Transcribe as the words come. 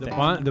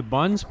The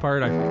buns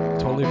part I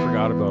totally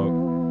forgot about.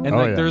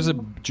 And there's a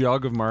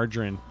jug of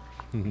margarine.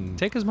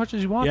 Take as much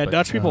as you want. Yeah,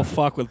 Dutch people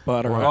fuck with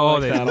butter. They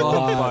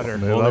love butter.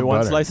 Only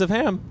one slice of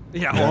ham.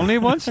 Yeah, only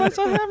one slice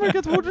of ham. I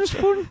get the water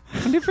spoon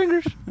on your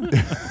fingers.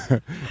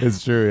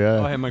 It's true, yeah.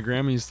 Oh, yeah, my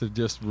grandma used to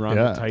just run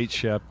a tight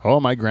ship. Oh,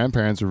 my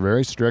grandparents were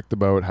very strict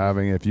about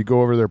having, if you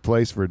go over their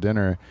place for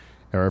dinner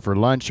or for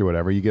lunch or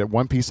whatever, you get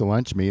one piece of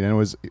lunch meat,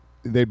 and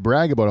they'd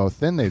brag about how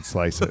thin they'd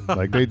slice it.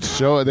 Like they'd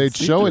show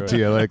it to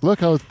you. Like,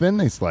 look how thin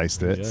they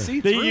sliced it.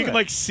 Yeah. You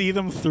can see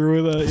them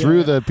through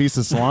the piece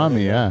of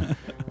salami, yeah.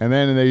 And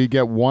then you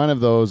get one of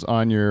those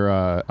on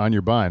your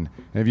bun.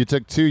 And if you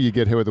took two, you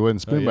get hit with a wooden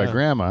spoon by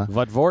grandma.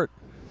 What vort?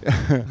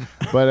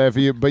 But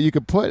you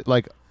could put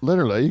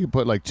literally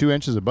 2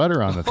 inches of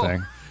butter on the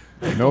thing.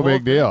 No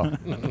big deal.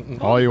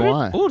 All you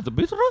want. Oh, the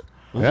butter?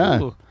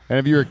 Yeah. Ooh. And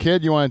if you're a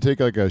kid, you want to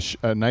take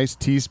a nice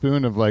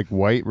teaspoon of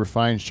white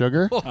refined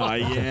sugar. Oh,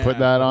 yeah. Put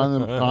that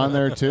on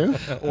there too.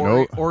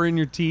 Or in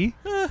your tea.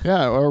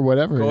 Yeah, or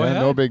whatever. Go ahead.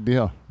 No big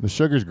deal. The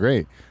sugar's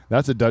great.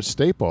 That's a Dutch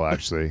staple,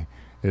 actually,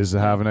 is to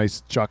have a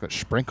nice chocolate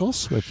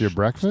sprinkles with your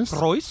breakfast.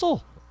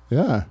 Streusel.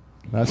 Yeah,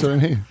 that's what I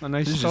mean. A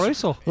nice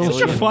streusel. It's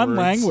such a fun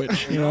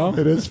language, you know?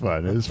 It is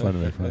fun. It is fun to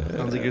make fun of.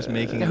 Sounds like you're just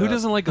making Who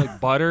doesn't like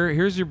butter?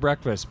 Here's your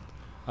breakfast.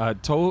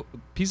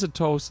 Piece of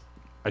toast,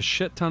 a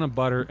shit ton of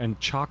butter, and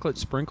chocolate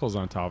sprinkles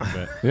on top of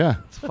it. Yeah.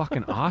 It's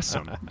fucking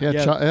awesome. Yeah,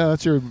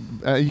 that's your...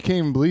 you can't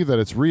even believe that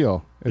it's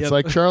real. It's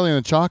like Charlie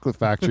and the Chocolate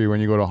Factory when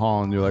you go to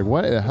Holland. You're like,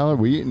 what the hell are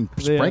we eating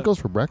sprinkles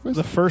for breakfast?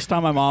 The first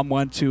time my mom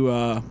went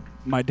to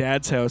my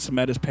dad's house and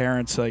met his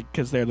parents,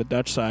 because they're the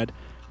Dutch side,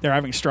 they're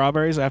having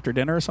strawberries after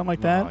dinner or something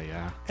like that. Oh,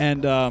 yeah.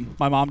 And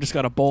my mom just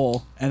got a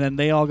bowl, and then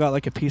they all got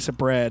a piece of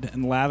bread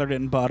and lathered it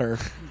in butter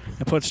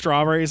and put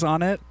strawberries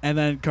on it and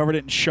then covered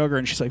it in sugar.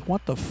 And she's like,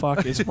 what the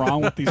fuck is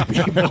wrong with these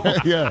people?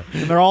 Yeah.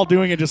 And they're all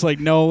doing it just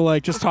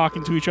just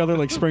talking to each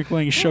other,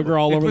 sprinkling sugar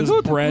all over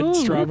this bread,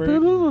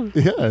 strawberry.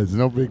 Yeah, it's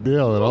no big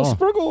deal at all.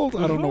 Sprinkled.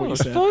 I don't know what you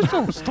said.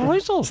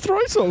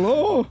 Streusel.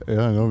 Oh.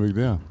 Yeah, no big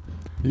deal.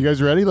 You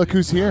guys ready? Look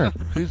who's here.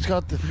 Who's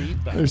got the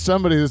feedback? There's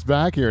somebody that's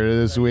back here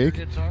this week.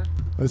 Guitar?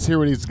 Let's hear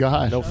what he's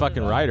got. No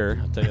fucking rider,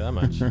 I'll tell you that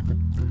much.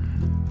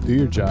 Do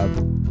your job.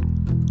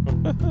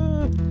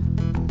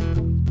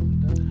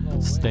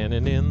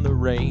 Standing in the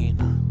rain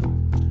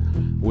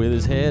with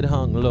his head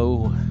hung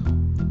low,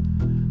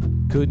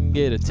 couldn't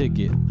get a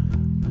ticket,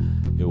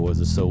 it was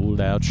a sold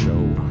out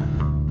show.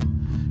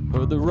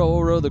 Heard the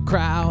roar of the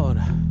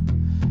crowd,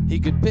 he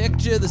could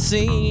picture the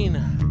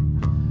scene,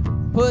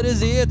 put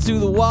his ear to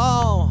the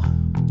wall,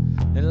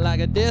 and like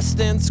a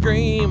distant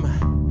scream,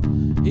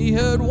 he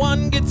heard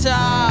one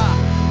guitar,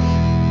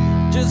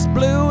 just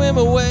blew him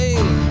away,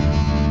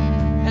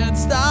 had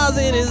stars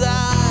in his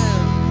eyes.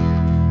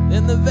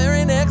 Then the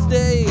very next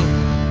day,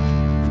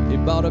 he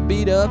bought a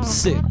beat-up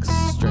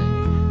 6-string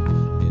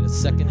in a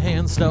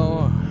second-hand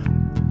store.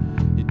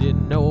 He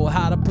didn't know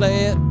how to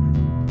play it,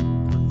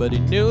 but he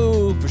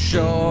knew for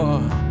sure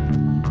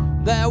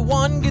that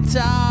one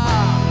guitar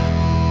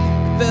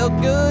felt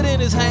good in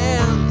his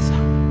hands.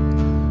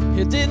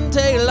 It didn't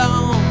take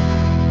long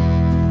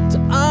to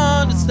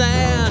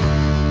understand.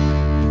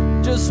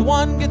 Just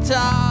one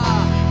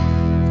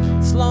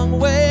guitar slung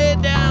way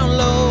down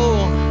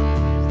low.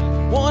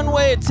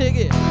 One-way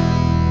ticket,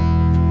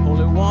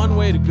 only one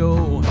way to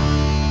go.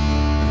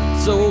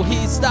 So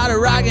he started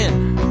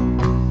rocking,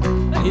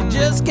 he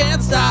just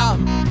can't stop.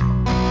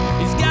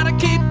 He's gotta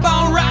keep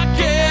on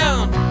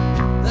rocking.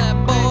 That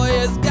boy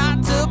has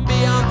got to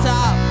be on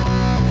top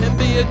and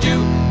be a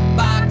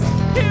jukebox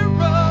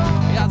hero.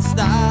 He got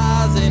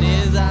stars in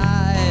his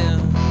eyes.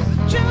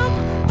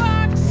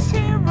 Jukebox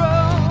hero.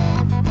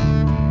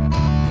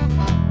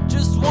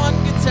 Just one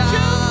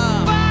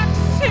guitar. Jukebox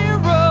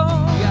hero.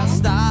 He got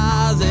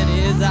stars in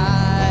his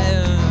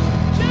eyes.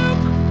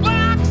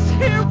 Jukebox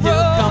hero.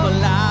 He'll come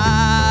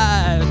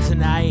alive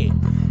tonight.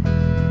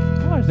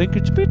 Oh, I think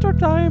it's Peter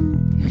time.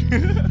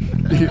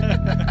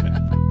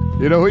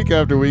 You know, week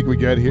after week we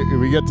get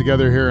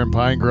together here in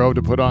Pine Grove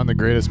to put on the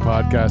greatest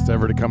podcast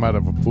ever to come out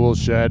of a pool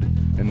shed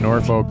in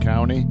Norfolk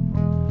County.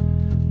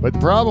 But the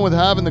problem with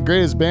having the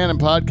greatest band in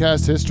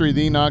podcast history,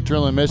 the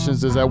Nocturnal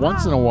Emissions, is that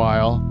once in a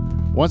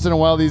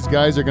while these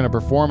guys are going to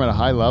perform at a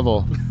high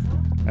level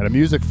at a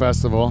music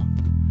festival.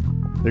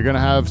 They're going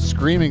to have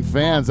screaming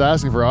fans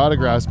asking for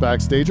autographs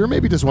backstage, or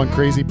maybe just one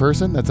crazy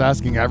person that's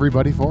asking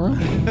everybody for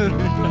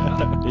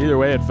them. Either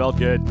way, it felt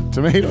good.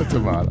 Tomato.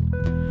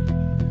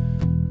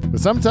 But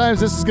sometimes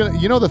this is going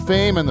to, the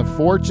fame and the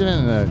fortune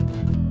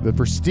and the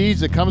prestige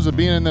that comes with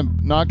being in the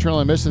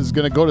Nocturnal Emissions is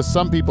going to go to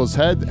some people's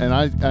head, and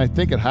I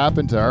think it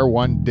happened to our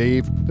one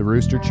Dave the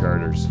Rooster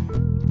Charters.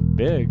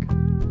 Big.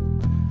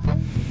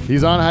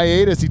 He's on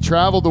hiatus. He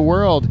traveled the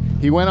world.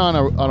 He went on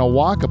a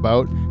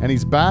walkabout, and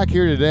he's back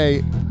here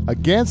today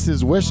against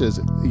his wishes.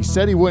 He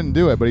said he wouldn't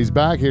do it, but he's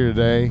back here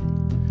today.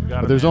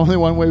 But there's only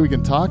one way we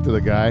can talk to the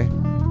guy.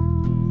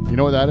 You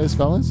know what that is,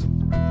 fellas?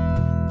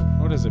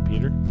 What is it,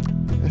 Peter?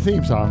 A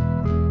theme song.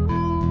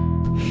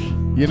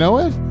 You know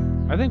it?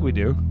 I think we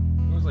do.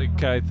 It was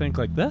I think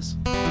like this.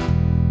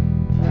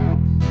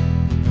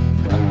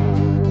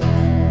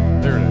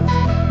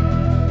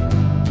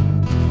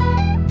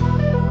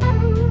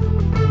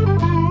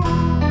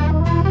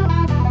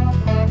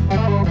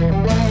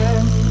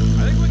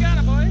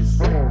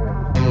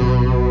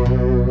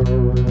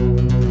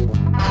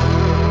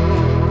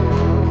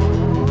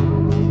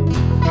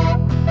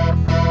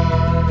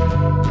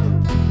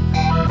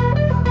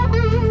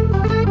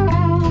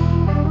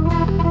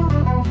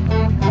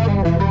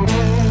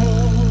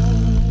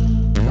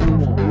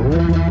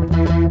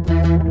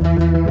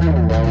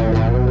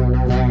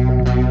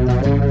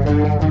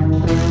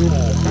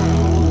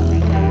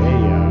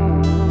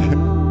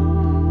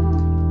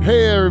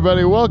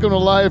 everybody. Welcome to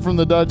Live from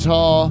the Dutch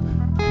Hall,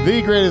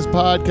 the greatest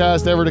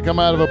podcast ever to come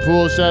out of a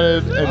pool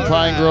shed in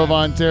Pine Grove,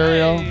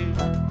 Ontario.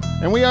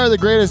 And we are the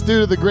greatest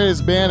due to the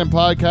greatest band in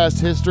podcast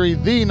history,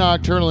 the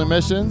Nocturnal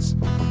Emissions,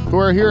 who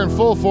are here in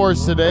full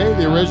force today,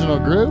 the original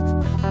group,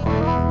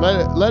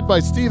 led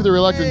by Steve the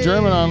Reluctant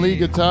German on lead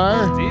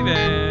guitar.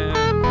 Steven.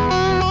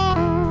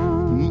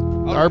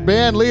 Our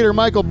band leader,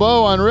 Michael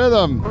Bowe, on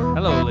rhythm.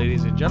 Hello,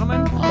 ladies and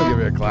gentlemen. I'll give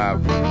you a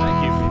clap.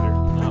 Thank you,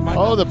 Peter.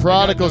 Oh, the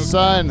prodigal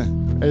son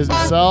is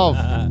himself.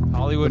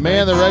 Hollywood. The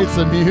man that writes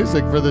the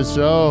music for the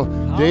show.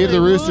 Dave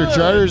the Rooster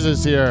Charters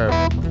is here.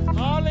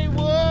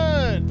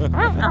 Hollywood!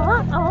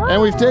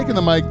 And we've taken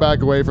the mic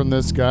back away from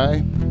this guy.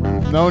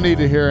 No need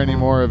to hear any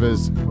more of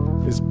his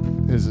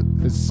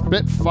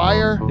spit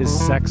fire.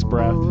 His sex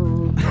breath.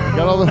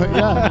 Got all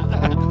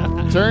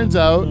the Turns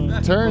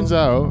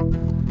out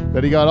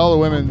that he got all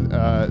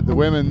the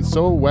women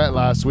so wet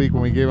last week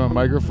when we gave him a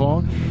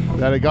microphone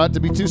that it got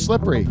to be too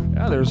slippery.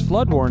 Yeah, there's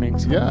flood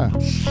warnings. Yeah.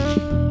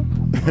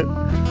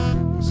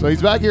 So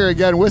he's back here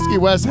again. Whiskey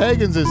Wes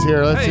Hagens is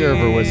here. Let's hear it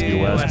for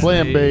Whiskey Wes.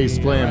 Playing bass.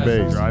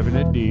 Driving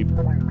it deep.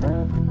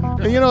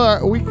 And you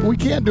know, we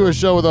can't do a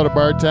show without a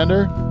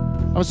bartender.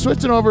 I'm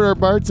switching over to our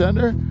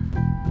bartender.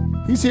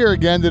 He's here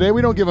again today.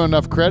 We don't give him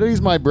enough credit.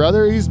 He's my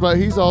brother. He's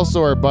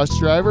also our bus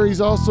driver.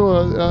 He's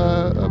also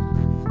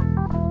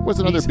what's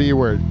another B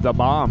word? The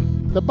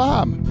bomb. The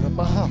bomb.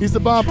 He's the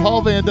bomb.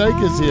 Paul Van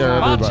Dyke is here,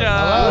 everybody.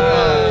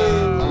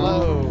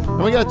 Hello.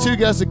 And we got two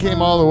guests that came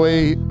all the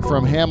way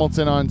from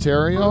Hamilton,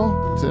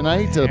 Ontario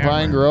tonight to the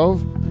Pine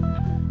Grove.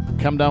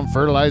 Come down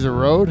Fertilizer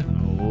Road.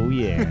 Oh,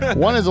 yeah.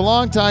 One is a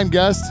longtime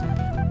guest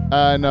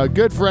and a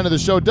good friend of the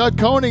show. Doug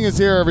Koning is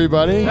here,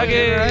 everybody.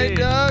 Dougie. Right,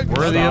 Doug?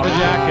 Worthy of a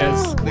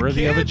jacket.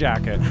 Worthy of a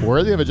jacket.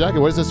 Worthy of a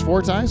jacket. What is this,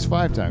 4 times?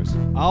 5 times?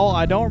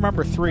 I don't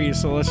remember 3,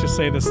 so let's just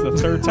say this is the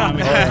 3rd time.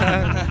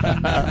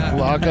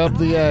 Lock up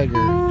the Jagger.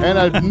 And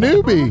a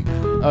newbie,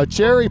 a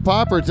cherry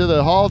popper to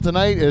the hall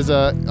tonight is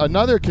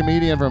another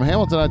comedian from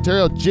Hamilton,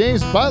 Ontario.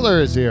 James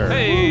Butler is here.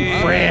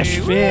 Hey. Fresh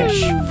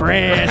fish.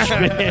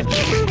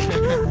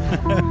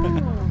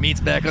 Meat's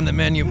back on the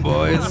menu,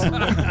 boys. And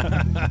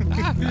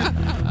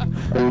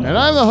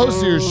I'm the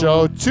host of your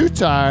show,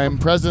 2-time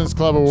President's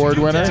Club Award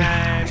winner,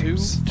 Two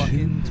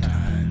fucking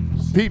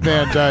times. Pete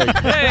Van Dyke.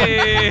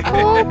 Hey.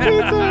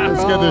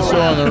 Let's get this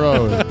show on the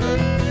road.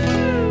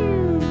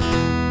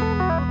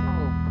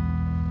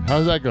 How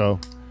does that go?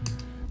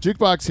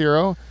 Jukebox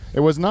Hero.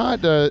 It was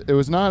not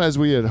as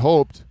we had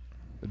hoped.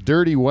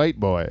 Dirty White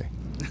Boy,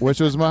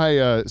 which was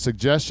my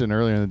suggestion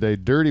earlier in the day.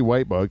 Dirty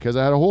White Boy, because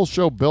I had a whole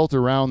show built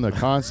around the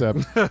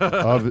concept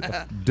of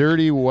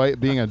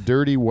being a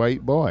dirty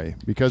white boy.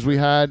 Because we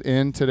had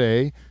in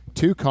today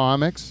 2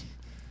 comics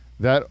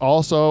that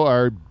also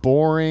are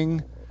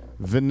boring,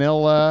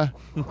 vanilla,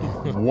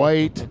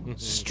 white,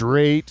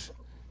 straight,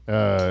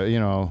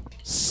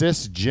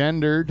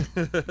 cisgendered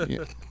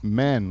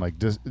men. Like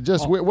just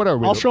what are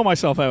we? I'll show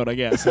myself out, I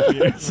guess.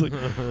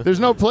 There's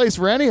no place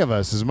for any of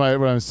us. Is what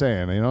I'm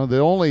saying. You know, the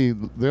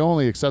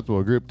only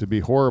acceptable group to be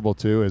horrible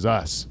to is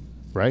us,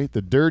 right?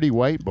 The dirty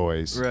white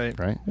boys, Right.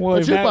 Well,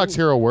 But Jukebox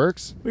Hero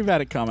works. We've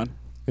had it coming.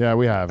 Yeah,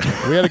 we have.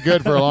 We had it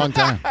good for a long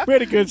time. We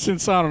had it good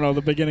since, I don't know,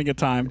 the beginning of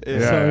time. Yeah.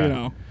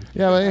 So,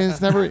 Yeah, but it's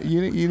never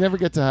you never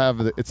get to have.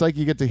 It's like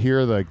you get to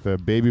hear like the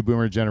baby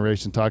boomer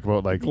generation talk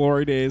about like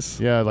glory days.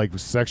 Yeah, like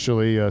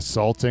sexually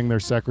assaulting their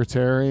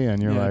secretary,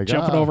 and you're like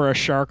jumping over a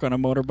shark on a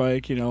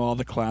motorbike, all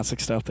the classic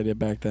stuff they did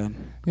back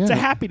then. Yeah. It's a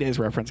Happy Days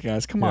reference,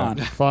 guys. Come on.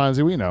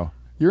 Fonzie, we know.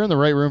 You're in the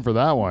right room for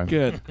that one.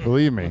 Good.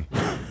 Believe me.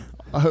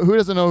 Who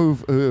doesn't know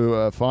who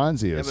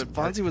Fonzie is? Yeah, but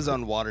Fonzie was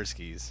on water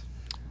skis.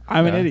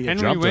 I'm an idiot.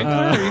 Henry Jumped Winkler?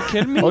 Are you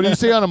kidding me? Oh, do you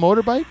see on a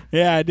motorbike?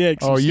 Yeah, I did.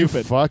 'cause Oh, I'm you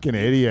stupid. fucking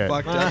idiot.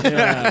 Fucked up.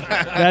 Yeah.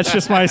 That's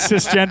just my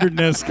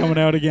cisgenderedness coming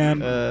out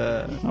again.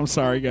 I'm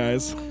sorry,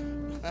 guys.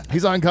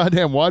 He's on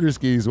goddamn water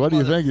skis. What do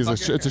you think? It's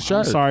a I'm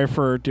shark. sorry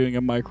for doing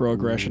a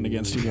microaggression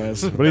against you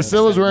guys. But he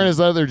still was wearing his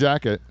leather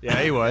jacket.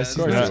 Yeah, he was.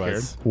 Of Yeah.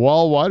 scared.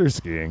 While water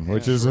skiing,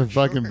 which is a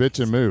fucking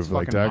bitchin' move.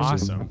 Like to fucking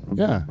actually, awesome.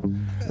 yeah,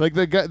 like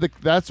the guy.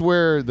 That's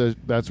where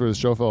the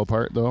show fell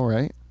apart, though,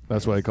 right?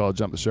 That's why they call it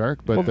Jump the Shark.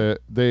 But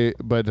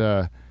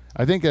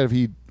I think that if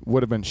he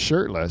would have been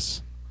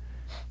shirtless,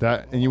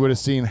 and you would have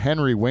seen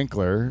Henry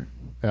Winkler.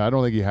 I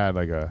don't think he had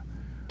like a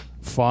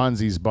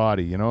Fonzie's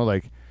body,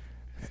 like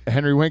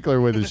Henry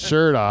Winkler with his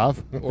shirt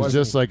off was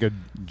just like a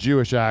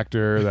Jewish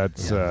actor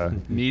that's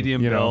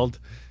Medium you know, build.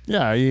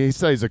 Yeah, he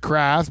studies a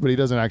craft, but he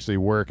doesn't actually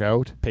work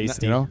out.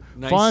 Pasty. You know,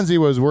 Nice. Fonzie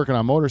was working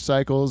on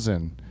motorcycles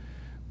and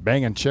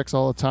banging chicks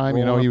all the time.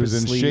 Rolling He up was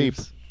his in shape,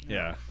 sleeves.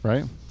 Yeah.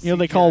 right?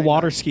 They call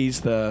water skis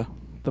the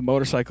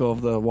motorcycle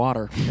of the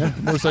water.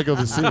 Motorcycle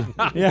to sea.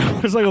 Yeah,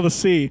 motorcycle of the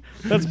sea.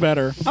 That's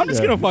better. I'm just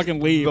Yeah. going to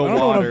fucking leave. The I don't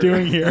know what I'm water.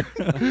 doing here.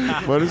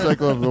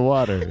 Motorcycle of the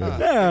water. Yeah.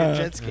 Yeah.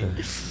 Jet ski.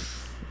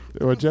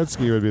 Well, jet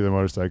ski would be the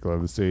motorcycle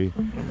of the sea.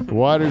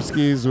 Water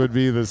skis would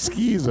be the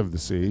skis of the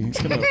sea. I'm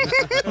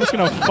just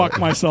going to fuck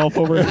myself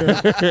over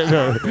here.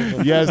 No,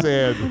 yes,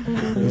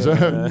 and so,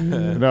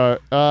 no.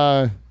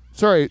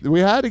 Sorry, we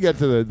had to get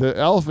to the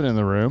elephant in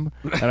the room,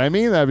 and I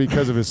mean that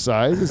because of his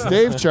size. It's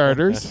Dave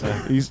Charters.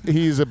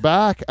 He's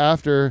back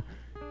after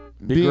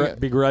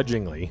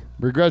begrudgingly.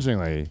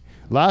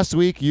 Last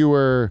week you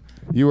were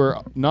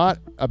not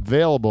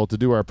available to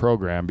do our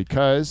program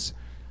because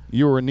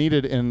you were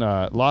needed in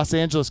Los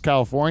Angeles,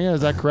 California.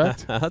 Is that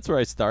correct? That's where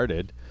I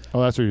started.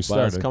 Oh, that's where you But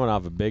I was started. coming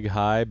off a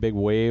big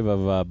wave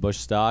of bush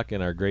stock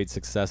and our great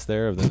success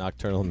there of the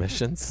nocturnal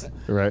missions.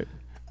 Right.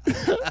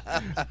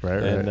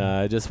 right. And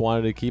I just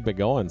wanted to keep it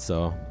going,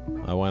 so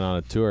I went on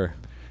a tour.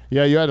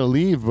 Yeah, you had to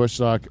leave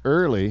Bushstock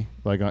early.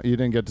 Like you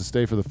didn't get to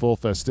stay for the full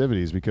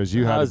festivities because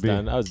you had to be.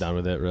 I was done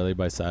with it really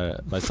by Sunday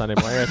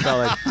morning.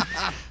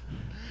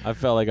 I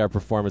felt like our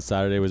performance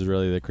Saturday was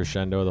really the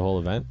crescendo of the whole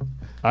event.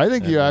 I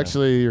think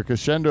your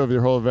crescendo of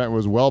your whole event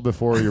was well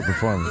before your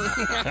performance.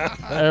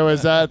 It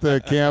was at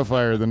the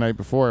campfire the night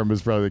before and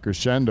was probably the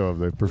crescendo of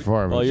the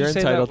performance. Well, you're you say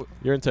entitled.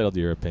 You're entitled to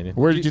your opinion.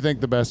 Where did you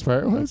think the best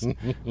part was?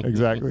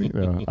 Exactly.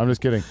 No, I'm just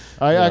kidding.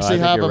 I No, actually I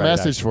think have you're a right,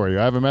 message actually. for you.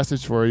 I have a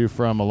message for you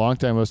from a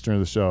longtime listener of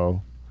the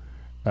show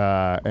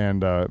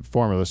and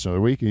former listener of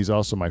the week. He's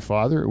also my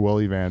father,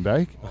 Willie Van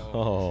Dyke.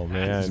 Oh He's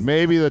man.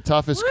 maybe the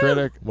toughest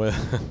critic, Well,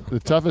 the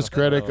toughest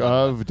critic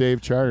of Dave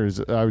Charters,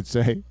 I would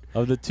say.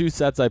 of the two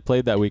sets I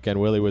played that weekend,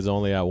 Willie was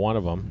only at one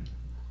of them,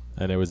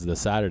 and it was the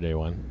Saturday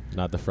one,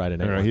 not the Friday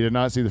night No, one. he did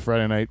not see the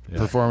Friday night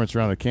performance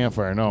around the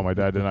campfire. No, my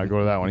dad did not go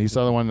to that one. He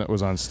saw the one that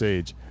was on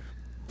stage.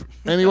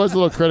 And he was a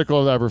little critical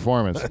of that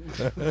performance.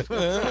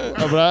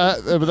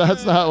 But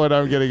that's not what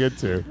I'm getting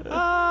into.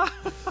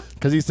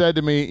 Because he said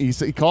to me,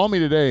 he called me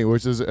today,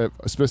 which is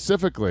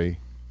specifically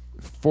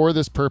for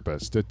this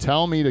purpose, to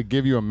tell me to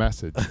give you a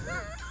message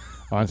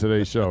on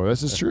today's show.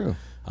 This is true.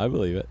 I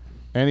believe it.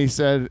 And he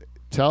said,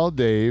 tell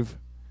Dave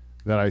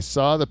that I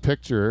saw the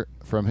picture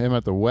from him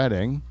at the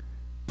wedding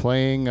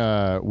playing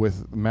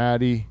with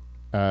Maddie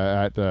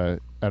at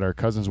our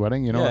cousin's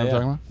wedding. You know what I'm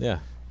talking about? Yeah.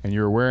 And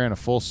you were wearing a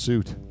full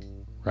suit,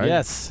 right?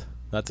 Yes,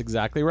 that's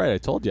exactly right. I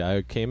told you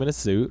I came in a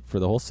suit for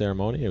the whole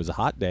ceremony. It was a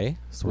hot day.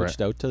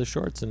 Switched out to the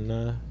shorts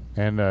and.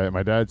 And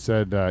my dad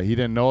said he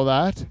didn't know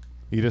that.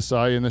 He just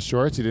saw you in the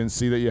shorts. He didn't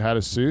see that you had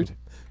a suit.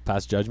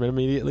 Passed judgment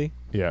immediately.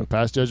 Yeah,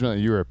 passed judgment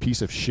that you were a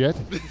piece of shit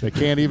that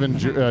can't even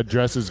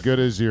dress as good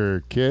as your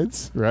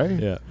kids, right?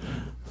 Yeah.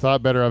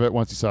 Thought better of it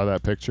once he saw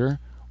that picture.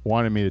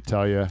 Wanted me to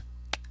tell you,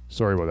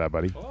 sorry about that,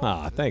 buddy.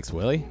 Ah, thanks,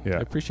 Willie. Yeah.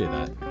 I appreciate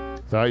that.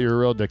 Thought you were a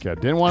real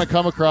dickhead. Didn't want to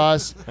come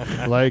across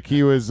like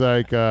he was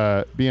like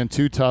being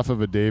too tough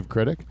of a Dave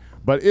critic.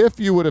 But if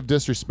you would have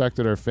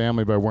disrespected our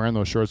family by wearing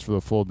those shorts for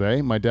the full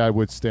day, my dad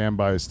would stand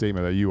by his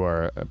statement that you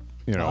are,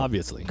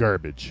 Obviously.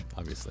 garbage.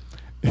 Obviously.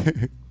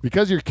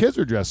 Because your kids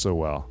were dressed so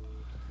well.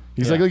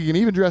 He's like, look, you can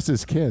even dress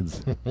his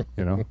kids.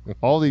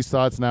 All these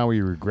thoughts now he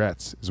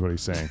regrets is what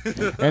he's saying.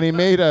 And he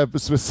made a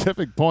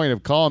specific point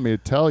of calling me to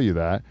tell you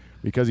that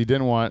because he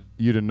didn't want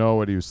you to know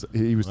what he was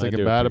thinking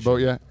do bad about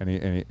appreciate you,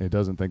 and he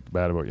doesn't think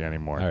bad about you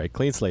anymore. All right,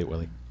 clean slate,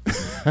 Willie.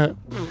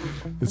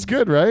 It's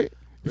good, right?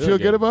 You Really feel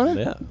good about it?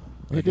 Yeah.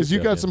 Because you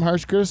got some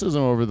harsh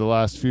criticism over the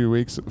last few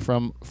weeks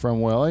from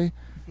Willie,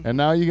 and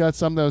now you got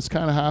something that's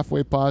kind of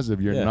halfway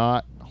positive. You're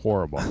not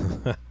horrible.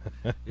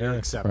 You're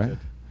accepted. Right?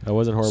 I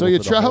wasn't horrible. So you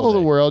for the travel whole the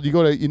day. world.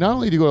 You not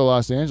only do you go to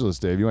Los Angeles,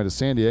 Dave. You went to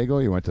San Diego.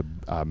 You went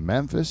to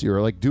Memphis. You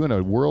were like doing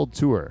a world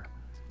tour,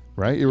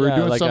 right? You were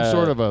doing like some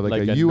sort of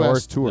a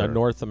U.S. tour, a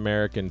North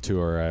American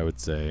tour, I would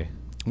say,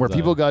 where So-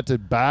 people got to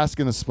bask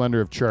in the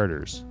splendor of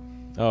charters,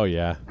 Oh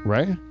yeah,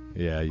 right?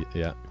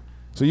 yeah.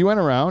 So you went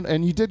around,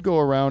 and you did go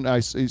around.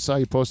 I saw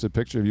you posted a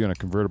picture of you in a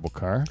convertible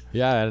car.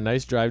 Yeah, I had a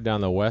nice drive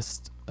down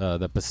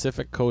the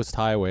Pacific Coast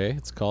Highway.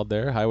 It's called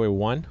there, Highway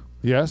 1,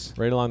 Yes.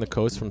 right along the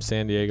coast from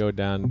San Diego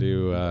down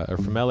to, or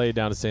from LA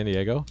down to San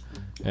Diego,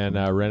 and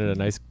rented a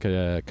nice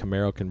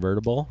Camaro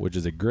convertible, which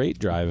is a great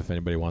drive if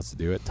anybody wants to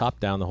do it. Top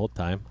down the whole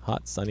time,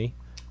 hot, sunny,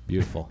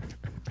 beautiful.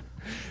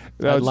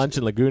 Had lunch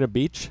in Laguna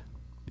Beach.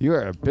 You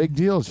are a big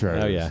deal,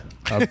 Charles. Oh yeah,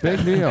 A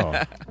big deal.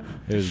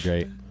 it was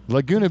great.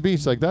 Laguna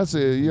Beach, like that's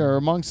you're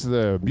amongst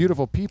the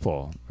beautiful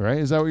people, right?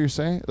 Is that what you're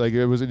saying? Like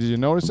it was? Did you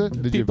notice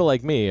it? Did People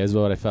like me is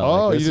what I felt.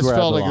 Oh, like. you This is just where I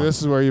felt like belong.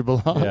 this is where you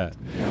belong. Yeah.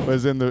 It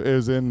was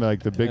in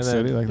like the big And then-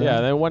 city, like that.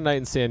 Yeah, then one night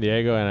in San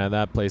Diego, and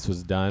that place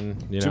was done.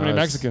 Too many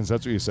Mexicans.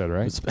 That's what you said,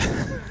 right?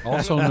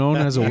 Also known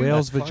as a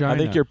whale's vagina. I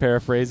think you're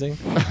paraphrasing,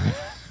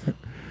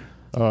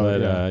 Oh,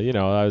 but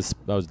yeah. I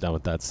was done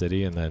with that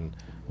city, and then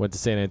went to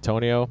San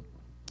Antonio.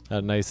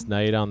 Had a nice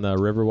night on the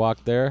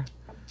Riverwalk there,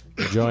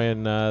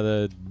 enjoying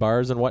the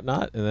bars and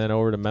whatnot, and then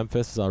over to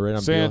Memphis. Right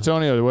on San Beale.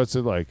 Antonio. What's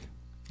it like?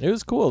 It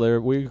was cool.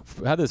 We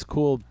had this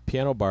cool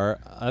piano bar.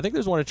 I think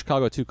there's one in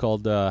Chicago too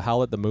called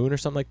Howl at the Moon or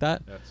something like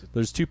that.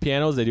 There's two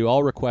pianos. They do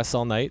all requests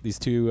all night. These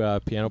two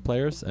piano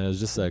players, and it was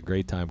just a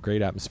great time,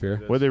 great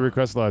atmosphere. What they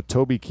request a lot of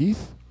Toby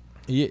Keith?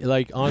 Yeah,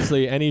 like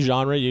honestly, any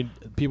genre.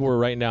 People were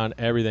writing down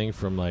everything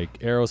from like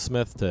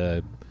Aerosmith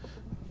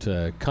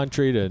to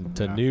country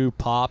to new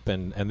pop,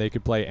 and they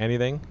could play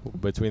anything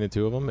between the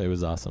two of them. It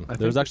was awesome.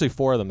 There was actually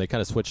four of them. They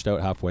kind of switched out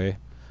halfway.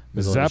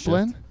 Middle of the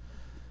Zeppelin? shift.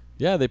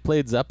 Yeah, they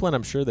played Zeppelin.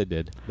 I'm sure they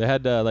did. They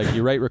had like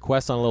you write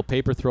requests on a little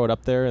paper, throw it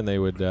up there, and they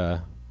would.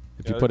 It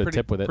If you put a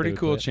tip with it, Pretty they would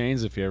cool play it.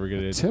 chains if you ever get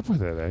it. Tip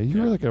with it, eh?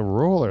 You were like a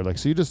roller. Like,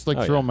 so you just like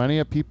Oh, throw yeah. money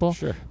at people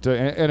Sure. to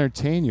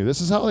entertain you.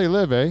 This is how they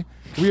live, eh?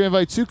 We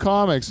invite 2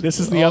 comics. This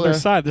is the all other there-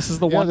 side. This is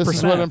the 1%. Yeah, this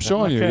is what I'm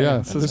showing you. Okay, Yeah,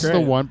 this this is is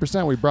the great.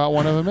 1%. We brought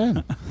one of them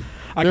in.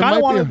 I There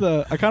kind might of be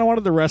wanted I kind of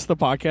wanted the rest of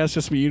the podcast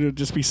just for you to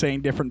just be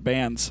saying different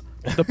bands,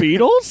 the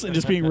Beatles, and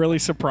just being really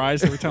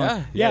surprised every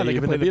time. Yeah, they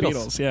can even play the the Beatles.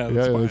 Beatles. Yeah, Yeah,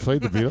 that's they fine.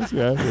 played the Beatles.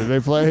 Yeah, did they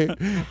play?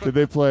 Did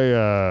they play?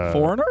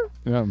 Foreigner.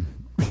 Yeah.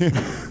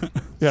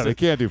 Yeah, they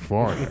can't do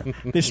foreign.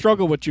 They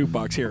struggle with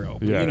Jukebox Hero.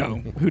 But, Yeah. you know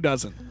who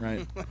doesn't,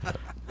 right?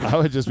 I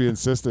would just be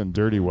insistent,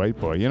 dirty white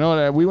boy. You know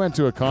what? We went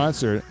to a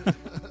concert,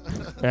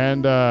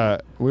 and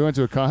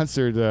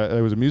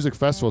it was a music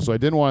festival, so I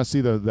didn't want to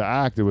see the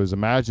act. It was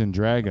Imagine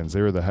Dragons.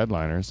 They were the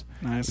headliners.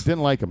 Nice.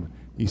 Didn't like him.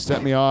 He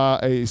set me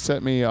off. He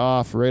set me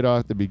off right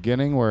off the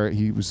beginning, where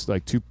he was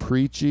like too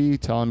preachy,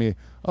 telling me,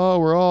 "Oh,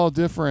 we're all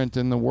different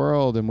in the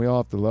world, and we all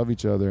have to love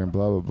each other," and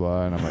blah blah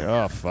blah. And I'm like,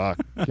 "Oh fuck,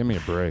 give me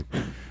a break."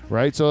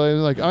 Right? So I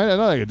was like, I don't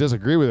like I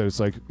disagree with it. It's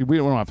like we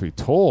don't have to be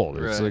told.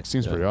 It's Right. like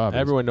seems Yeah. pretty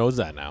obvious. Everyone knows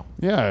that now.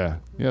 Yeah.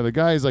 The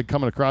guy's like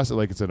coming across it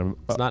like it's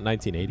It's not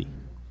 1980.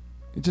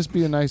 just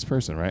be a nice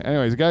person, right?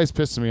 Anyways, the guy's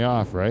pissing me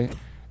off, right?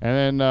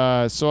 And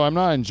then so I'm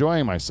not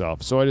enjoying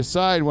myself. So I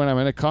decide when I'm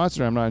in a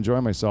concert, I'm not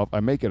enjoying myself. I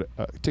take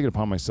it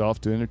upon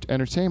myself to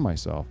entertain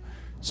myself.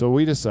 So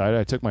we decided.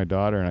 I took my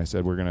daughter and I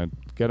said, we're gonna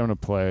get him to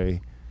play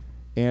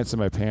 "Ants in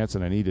My Pants"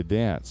 and "I Need to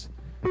Dance."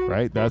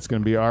 Right? That's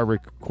gonna be our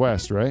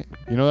request, right?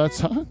 You know that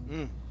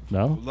song?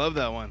 No. Love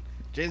that one.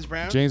 James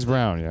Brown. James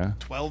Brown, yeah.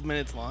 12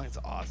 minutes long. It's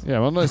awesome. Yeah,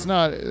 well, no, it's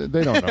not.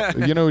 They don't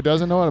know. You know who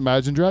doesn't know it?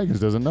 Imagine Dragons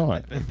doesn't know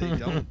it. Bet they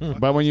don't.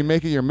 But when you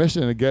make it your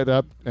mission to get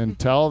up and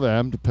tell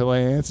them to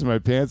play "Ants in My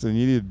Pants" and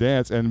 "You Need to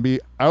Dance" and be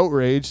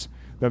outraged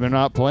that they're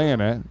not playing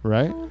it,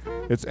 right?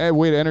 It's a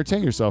way to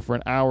entertain yourself for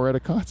an hour at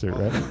a concert,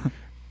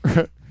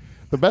 right?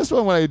 The best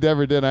one I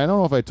ever did, I don't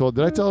know if I told.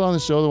 Did I tell it on the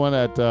show? The one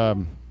at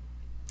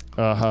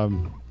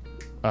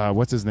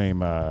what's his name?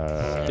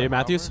 Dave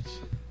Matthews?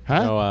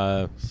 Huh?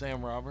 No,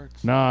 Sam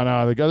Roberts.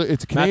 No. The other,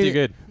 it's a Canadian. Matthew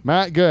Good.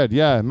 Matt Good,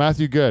 yeah,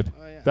 Matthew Good.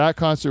 Oh, yeah. That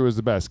concert was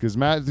the best because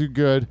Matthew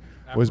Good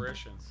was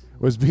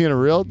Apparitions. being a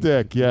real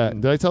dick. Yeah.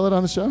 Did I tell it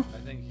on the show?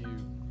 I think you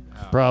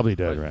Probably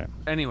did, right?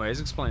 Anyways,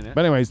 explain it.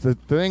 But anyways, the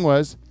thing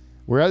was,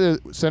 we're at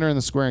the center in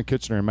the square in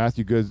Kitchener, and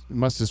Matthew Good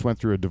must have just went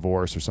through a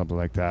divorce or something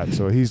like that.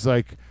 So he's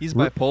like, He's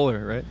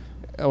bipolar, right?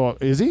 oh, well,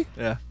 is he?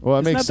 Yeah. Well,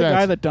 it Isn't makes that the guy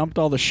sense. that dumped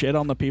all the shit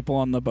on the people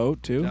on the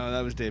boat too? No,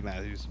 that was Dave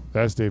Matthews.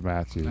 That's Dave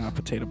Matthews.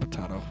 Potato,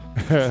 potato.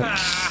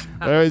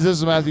 Anyways, this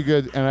is Matthew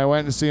Good, and I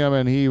went to see him,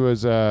 and he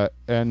was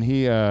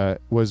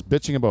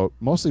bitching about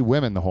mostly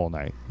women the whole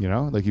night. You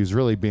know, like he was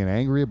really being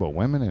angry about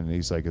women, and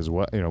he's like,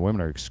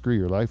 women are screw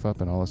your life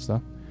up and all this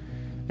stuff.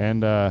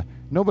 And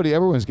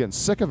everyone's getting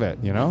sick of it,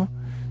 you know.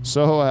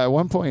 So at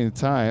one point in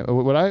time,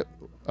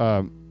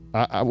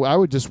 I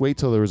would just wait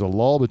till there was a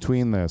lull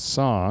between the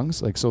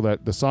songs, like so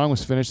that the song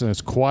was finished and it's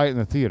quiet in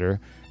the theater,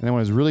 and then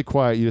when it's really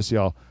quiet, you just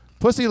yell,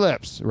 "Pussy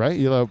lips," right?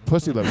 You yell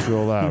 "Pussy lips"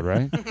 real loud,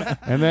 right?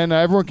 And then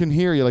everyone can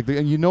hear you,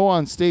 and you know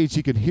on stage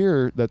you could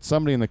hear that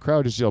somebody in the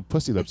crowd just yelled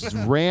 "Pussy lips." It's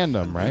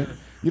random, right?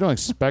 You don't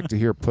expect to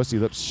hear "Pussy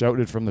lips"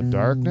 shouted from the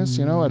darkness,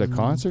 you know, at a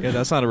concert. Yeah,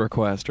 that's not a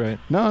request, right?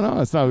 No,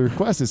 it's not a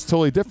request. It's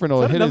totally different. Is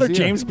It'll that hit another his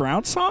ear. James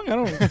Brown song? I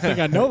don't think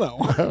I know that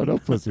one. Oh, no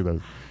 "Pussy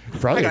lips."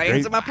 Probably a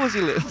great my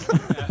pussy lips.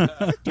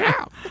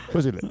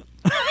 "Pussy lips."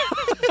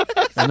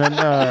 And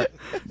then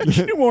You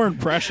should do more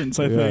impressions,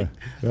 I yeah, think.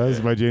 that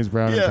was my James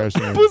Brown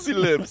impression. pussy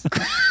lips.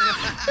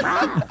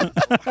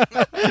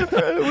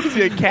 What is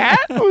he, a cat?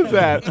 What was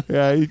that?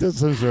 Yeah, he does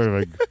some sort of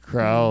a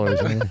growl or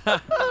something.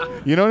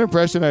 You know, an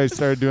impression I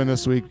started doing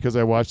this week because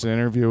I watched an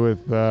interview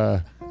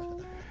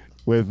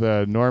with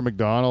Norm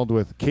Macdonald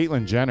with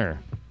Caitlyn Jenner.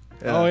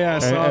 Oh yeah, I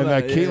saw And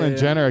that. Caitlyn Yeah.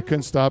 Jenner, I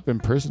couldn't stop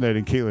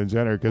impersonating Caitlyn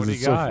Jenner because What do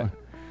it's you so got? fun.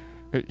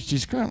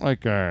 She's kind of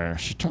like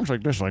she talks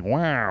like this, like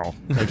wow.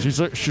 Like, she's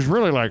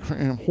really like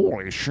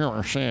holy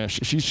shit.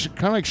 She's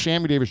kind of like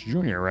Sammy Davis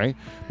Jr., right?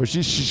 But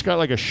she's got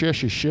like a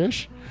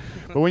shish.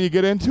 But when you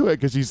get into it,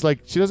 because she's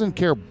like she doesn't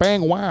care.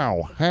 Bang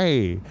wow.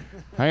 Hey,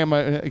 I am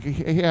a.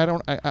 I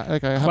don't. I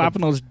have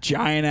Clapping those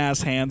giant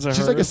ass hands of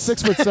she's hers. like a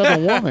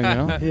 6'7" woman, you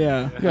know.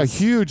 Yeah. Yeah,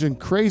 huge and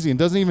crazy, and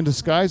doesn't even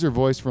disguise her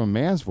voice from a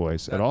man's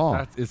voice at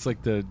all. It's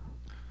like the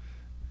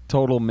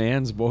total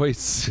man's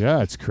voice.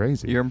 Yeah, it's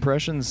crazy. Your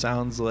impression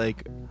sounds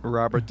like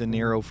Robert De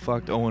Niro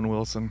fucked Owen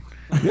Wilson.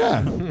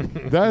 Yeah,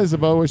 that is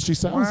about what she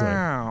sounds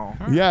Wow.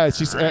 like. Yeah,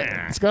 she's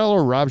it's got a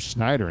little Rob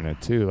Schneider in it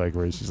too, like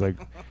where she's like,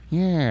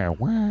 yeah,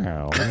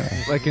 wow,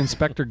 yeah. Like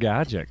Inspector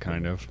Gadget,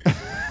 kind of.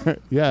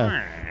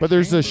 Yeah. But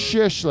there's a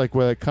shish like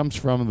where it comes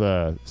from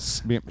the.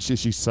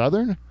 She's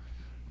Southern.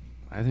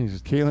 I think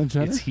Caitlyn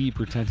Jenner. it's he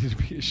pretending to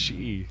be a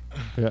she.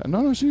 Yeah,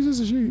 no, she's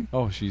just a she.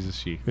 Oh, she's a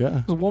she.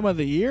 Yeah, The woman of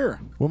the year.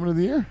 Woman of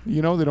the Year.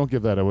 You know they don't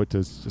give that out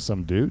to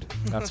some dude.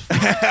 That's.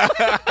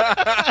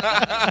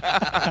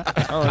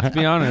 Oh, let's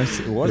be honest,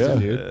 it was Yeah. a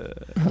dude.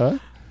 Huh?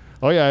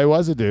 Oh yeah, it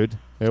was a dude.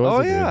 It was Oh,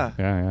 a dude. yeah.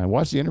 Yeah. I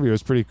watched the interview. It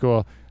was pretty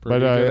cool. Pretty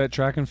but good at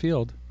track and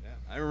field.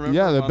 I remember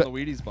Yeah, him the on be-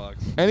 the Wheaties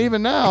box. And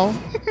even now,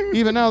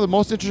 the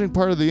most interesting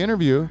part of the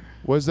interview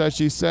was that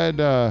she said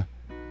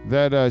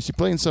that she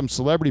played in some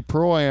celebrity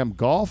pro-am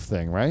golf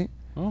thing, right?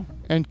 Oh,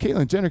 And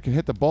Caitlyn Jenner can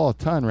hit the ball a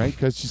ton, right?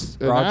 Because she's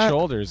broad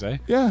shoulders, eh?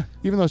 Yeah,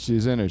 even though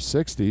she's in her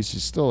 60s,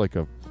 she's still like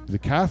the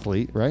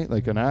cathlete, right?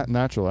 Like a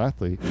natural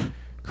athlete.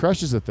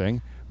 Crushes the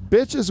thing.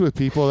 Bitches with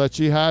people that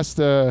she has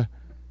to,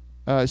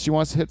 she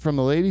wants to hit from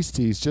the ladies'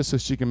 tees just so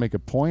she can make a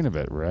point of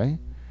it, right?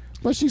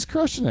 But she's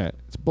crushing it.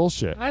 It's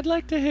bullshit. I'd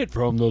like to hit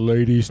from the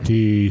ladies'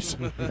 tees.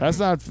 That's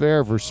not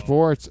fair for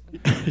sports.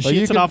 She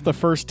hits it off the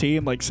first tee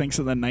and like sinks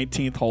in the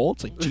 19th hole.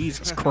 It's like,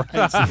 Jesus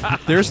Christ.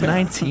 There's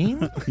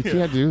 19. You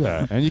can't do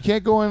that, and you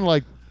can't go in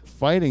like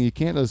fighting. You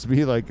can't just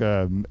be like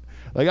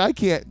I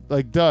can't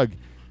like Doug.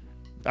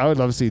 I would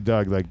love to see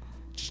Doug like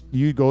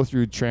you go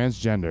through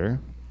transgender,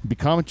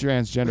 become a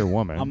transgender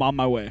woman. I'm on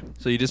my way.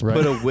 So you just Right.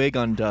 put a wig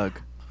on Doug.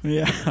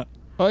 Yeah.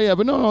 Oh yeah,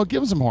 but no,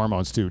 give him some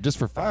hormones too, just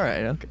for fun. All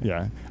right. Okay.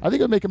 Yeah, I think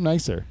it would make him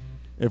nicer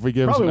if we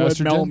give Probably him would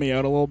some mellow estrogen. me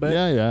out a little bit.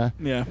 Yeah.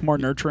 Yeah, more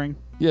nurturing.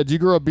 Yeah, do you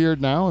grow a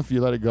beard now if you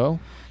let it go?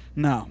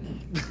 No.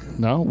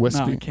 No,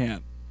 wispy. No, I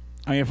can't.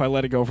 I mean, if I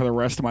let it go for the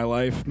rest of my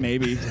life,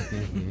 maybe.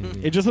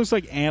 It just looks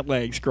like ant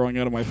legs growing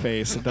out of my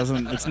face. It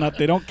doesn't. It's not.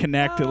 They don't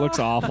connect. It looks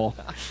awful.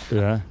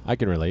 Yeah. I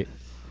can relate.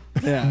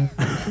 Yeah.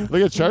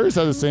 Look at Charters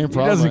had the same He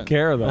problem. doesn't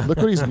care though. Look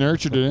what he's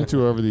nurtured it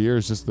into over the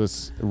years, just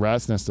this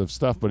rat's nest of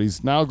stuff. But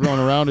he's now grown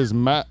around his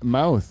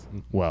mouth.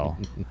 Well,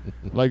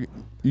 like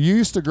you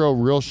used to grow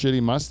real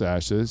shitty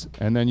mustaches,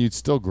 and then you'd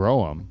still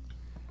grow them,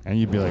 and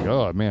you'd be like,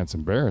 "Oh man, it's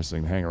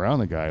embarrassing to hang around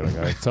the guy." Like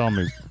I tell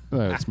him,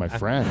 it's my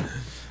friend,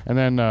 and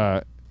then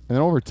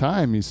over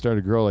time, you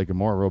started to grow like a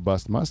more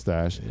robust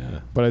mustache. Yeah.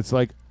 But it's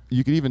like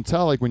you could even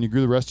tell, like when you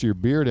grew the rest of your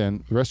beard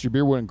in, the rest of your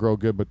beard wouldn't grow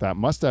good, but that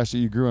mustache that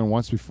you grew in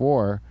once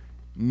before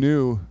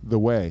knew the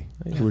way.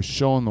 It was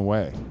showing the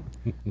way.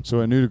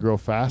 So it knew to grow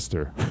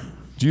faster.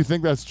 Do you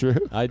think that's true?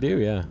 I do,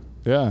 yeah.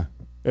 Yeah.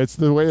 It's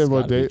the way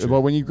about gotta be true.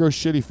 well, when you grow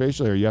shitty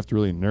facial hair, you have to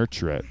really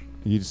nurture it.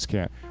 You just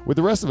can't. With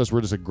the rest of us, we're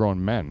just like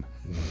grown men.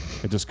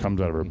 It just comes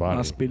out of our body.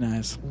 Must be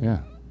nice. Yeah.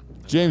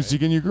 James,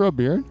 can you grow a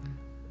beard?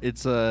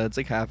 It's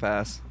like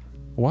half-ass.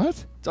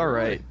 What? It's all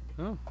right.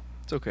 Oh.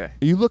 It's okay.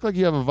 You look like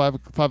you have a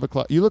 5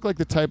 o'clock. You look like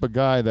the type of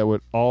guy that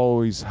would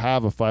always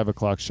have a 5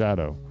 o'clock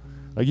shadow.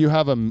 Like you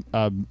have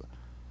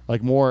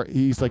like more.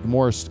 He's like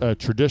more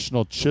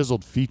traditional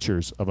chiseled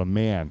features of a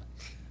man,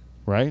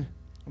 right?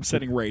 I'm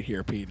sitting right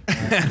here, Pete.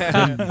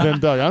 Then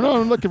Doug, I know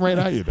I'm looking right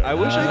at you. Doug. I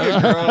wish I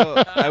could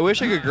grow. I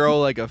wish I could grow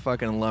like a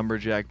fucking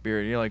lumberjack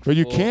beard. You're like, But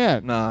you full-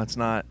 can't. No, it's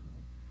not.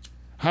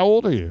 How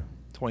old are you?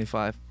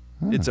 25.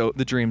 Huh. It's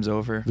the dream's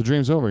over. The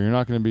dream's over. You're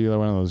not going to be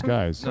one of those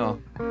guys.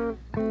 No.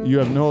 You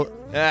have no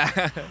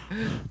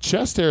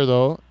chest hair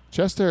though.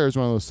 Chest hair is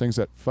one of those things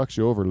that fucks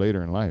you over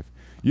later in life.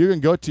 You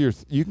can go to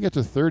you can get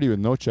to 30 with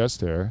no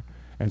chest hair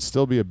and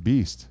still be a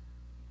beast.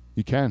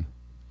 You can.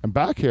 And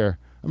back hair.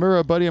 I remember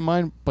a buddy of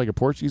mine, like a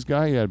Portuguese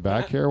guy, he had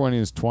back hair when he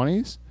was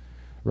 20s,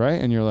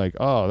 right? And you're like,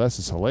 oh, this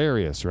is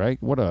hilarious, right?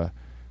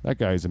 That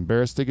guy's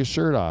embarrassed to take his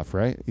shirt off,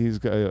 right? He's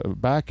got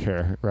back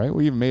hair, right?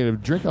 We even made a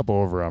drink up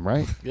over him,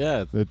 right?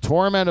 Yeah. The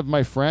torment of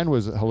my friend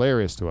was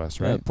hilarious to us,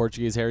 Right. right?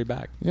 Portuguese hairy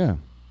back. Yeah.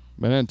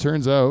 And then it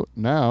turns out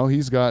now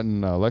he's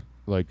gotten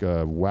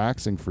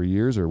waxing for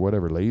years or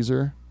whatever,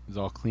 laser. He's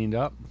all cleaned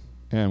up.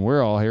 And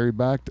we're all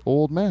hairy-backed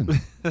old men.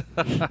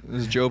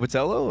 Is Joe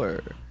Patello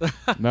or?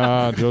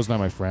 Nah, Joe's not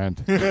my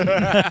friend. No,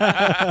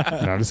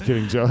 I'm just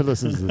kidding. Joe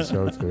listens to the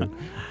show, too.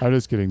 I'm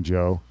just kidding,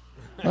 Joe.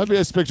 I'd be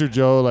just picture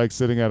Joe like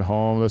sitting at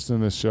home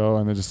listening to this show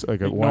and then just like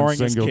one Ignoring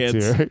his single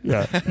kids. tear.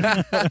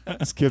 Yeah.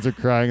 His kids are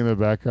crying in the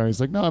background.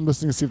 He's like, no, I'm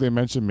listening to see if they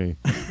mention me.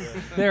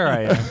 There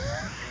I am.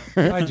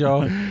 Hi,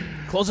 Joe.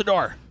 Close the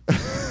door.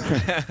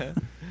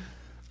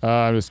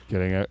 I'm just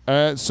kidding.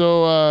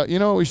 So you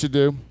know what we should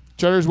do?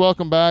 Chutters,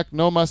 welcome back.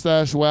 No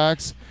mustache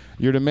wax.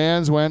 Your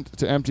demands went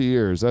to empty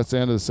ears. That's the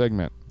end of the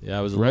segment. Yeah,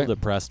 I was a Right. little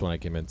depressed when I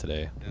came in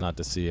today, not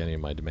to see any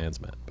of my demands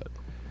met. But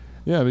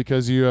Yeah,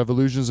 because you have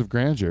illusions of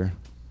grandeur.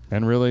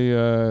 And really,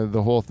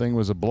 the whole thing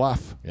was a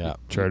bluff, yeah,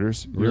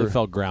 Charters. really You're-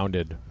 felt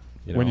grounded.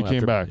 when you came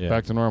after- back, yeah.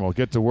 back to normal.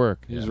 Get to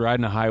work. He was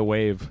riding a high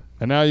wave.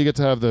 And now you get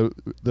to have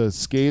the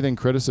scathing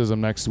criticism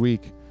next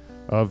week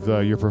of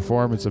your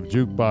performance of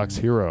Jukebox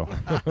Hero.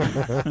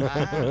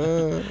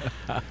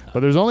 But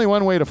there's only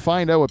one way to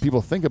find out what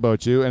people think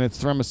about you, and it's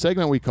from a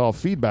segment we call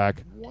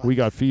Feedback. We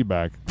got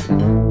feedback.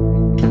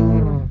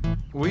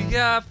 We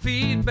got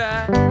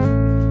feedback.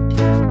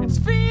 It's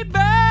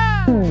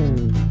feedback.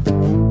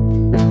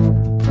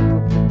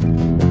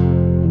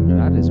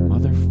 That is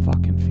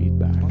motherfucking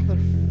feedback.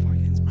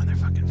 It's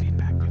motherfucking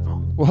feedback,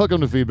 people.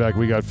 Welcome to Feedback.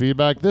 We got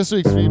feedback. This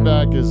week's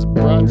feedback is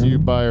brought to you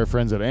by our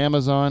friends at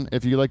Amazon.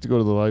 If you'd like to go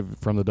to the Live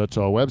from the Dutch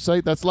Hall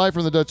website, that's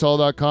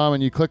livefromthedutchhall.com,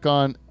 and you click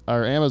on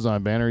our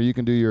Amazon banner. You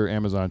can do your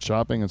Amazon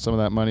shopping, and some of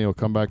that money will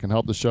come back and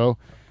help the show.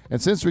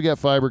 And since we got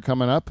Fiber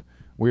coming up,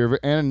 we are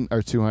and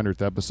our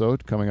 200th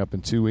episode coming up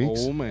in 2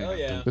 weeks. Oh man.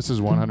 yeah. This is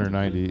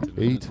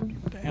 198.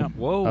 Damn.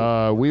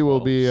 Whoa. We will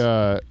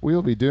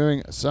be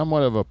doing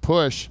somewhat of a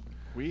push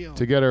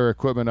to get our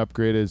equipment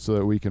upgraded so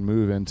that we can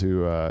move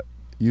into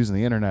using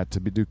the internet to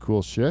do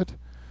cool shit.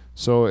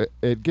 So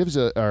it gives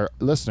our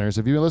listeners,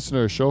 if you've been listening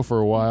to our show for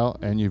a while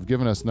and you've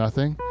given us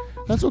nothing,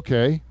 that's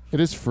okay. It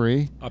is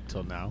free. Up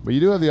till now. But you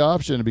do have the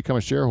option to become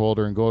a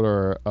shareholder and go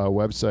to our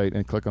website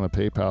and click on the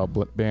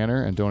PayPal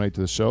banner and donate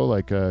to the show,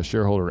 like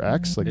Shareholder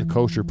X, like the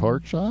Kosher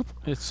Pork Shop.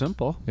 It's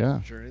simple.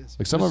 Yeah. Sure is.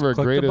 Like some Just of our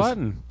click the greatest.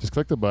 button. Just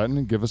click the button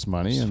and give us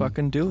money. Just and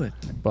fucking do it.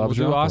 We'll Bob's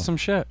do your uncle. awesome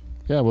shit.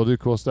 Yeah, we'll do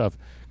cool stuff.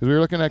 Because we were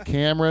looking at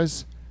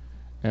cameras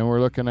and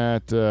we're looking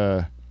at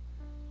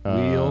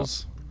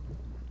Wheels.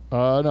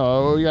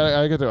 No,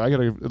 I got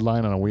a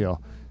line on a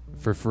wheel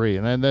for free,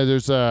 and then but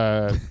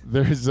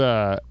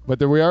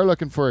we are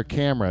looking for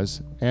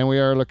cameras, and we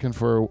are looking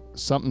for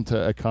something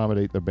to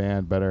accommodate the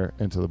band better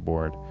into the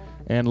board,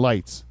 and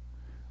lights.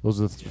 Those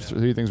are the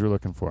three things we're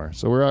looking for.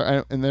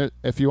 So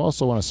if you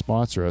also want to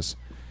sponsor us,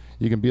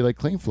 you can be like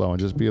Clean Flow and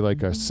just be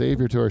like a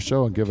savior to our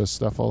show and give us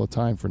stuff all the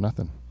time for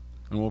nothing.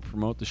 And we'll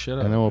promote the shit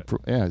out And then of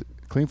it.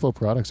 Clean Flow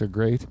products are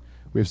great.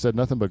 We've said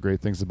nothing but great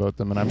things about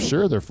them, and I'm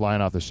sure they're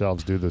flying off the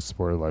shelves due to the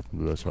support of Life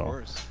into the Of Show.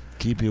 course.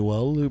 Keep you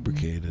well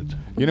lubricated.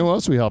 You know who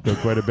else we helped out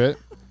quite a bit?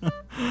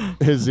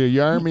 Is the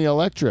Yarmy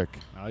Electric.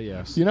 Oh,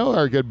 yes. You know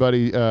our good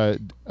buddy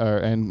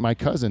and my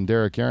cousin,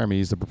 Derek Yarmy,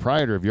 he's the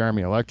proprietor of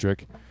Yarmy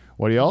Electric.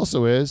 What he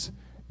also is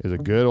a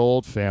good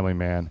old family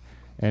man.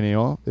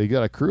 And, they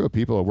got a crew of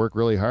people that work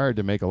really hard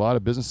to make a lot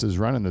of businesses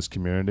run in this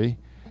community.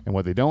 And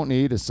what they don't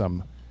need is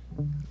some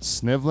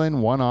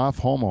sniveling one-off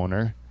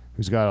homeowner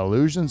who's got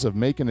illusions of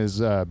making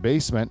his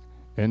basement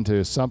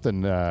into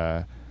something,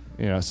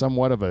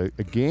 somewhat of a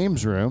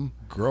games room.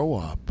 Grow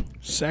up.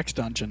 Sex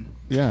dungeon.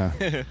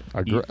 Yeah.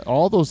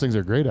 All those things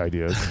are great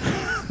ideas.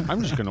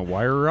 I'm just going to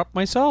wire her up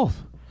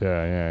myself.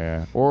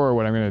 Yeah. Or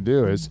what I'm going to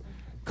do is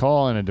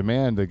call in and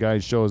demand the guy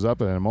shows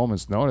up at a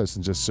moment's notice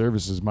and just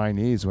services my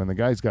needs when the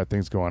guy's got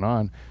things going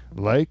on,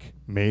 like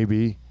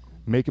maybe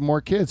making more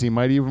kids. He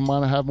might even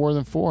want to have more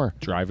than 4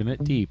 Driving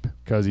it deep.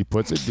 because he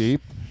puts it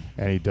deep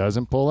and he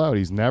doesn't pull out.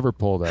 He's never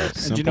pulled out.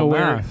 And do you know Simple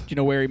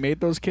where math. he made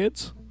those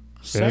kids?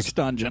 Sex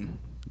dungeon.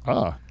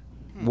 Ah.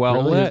 Well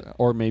Really? lit,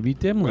 or maybe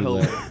dimly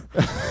lit.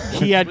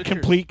 He had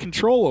complete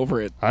control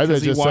over it. I bet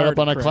 'cause he just set wired up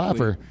on it a correctly.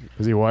 clapper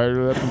because he wired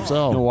it up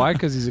himself. You know why?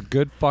 Because he's a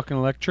good fucking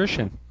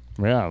electrician.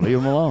 Yeah, leave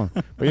him alone.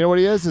 But you know what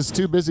he is? It's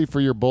too busy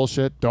for your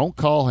bullshit. Don't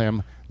call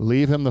him.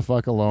 Leave him the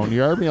fuck alone.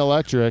 Yarmy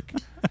Electric.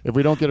 If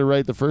we don't get it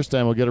right the first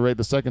time, we'll get it right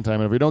the second time.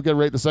 And if we don't get it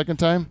right the second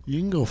time, You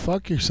can go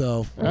fuck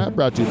yourself.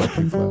 brought to you by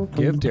King Flow.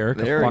 Give Derek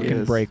There a he fucking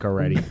is. break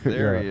already.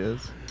 There he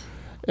is.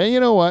 And you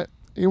know what?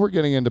 We're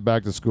getting into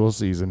back to school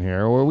season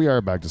here, or we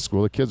are back to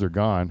school. The kids are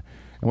gone.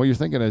 And what you're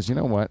thinking is, you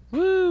know what?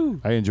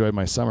 Woo! I enjoyed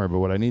my summer, but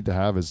what I need to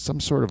have is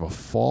some sort of a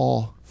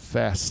fall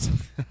fest,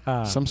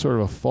 some sort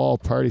of a fall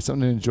party,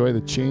 something to enjoy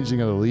the changing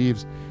of the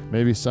leaves.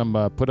 Maybe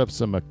put up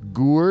some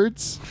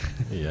gourds,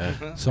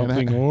 Yeah.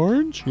 Something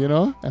orange?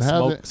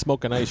 and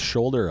Smoke a nice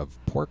shoulder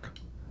of pork.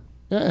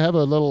 have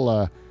a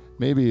little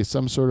maybe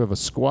some sort of a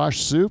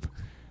squash soup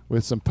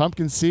with some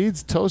pumpkin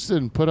seeds toasted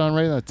and put on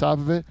right on the top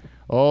of it.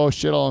 Oh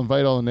shit! I'll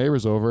invite all the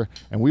neighbors over,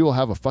 and we will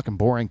have a fucking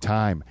boring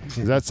time.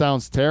 'Cause that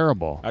sounds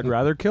terrible. I'd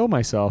rather kill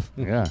myself.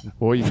 Yeah.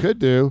 Well, what you could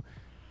do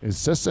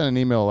is just send an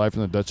email to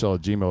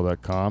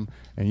lifeinthedutchshell@gmail.com,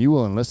 and you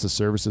will enlist the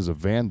services of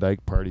Van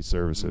Dyke Party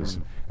Services.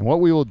 And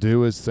what we will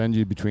do is send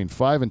you between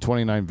 5 and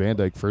 29 Van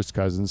Dyke first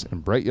cousins in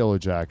bright yellow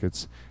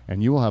jackets,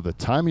 and you will have the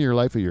time of your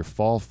life at your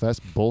fall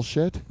fest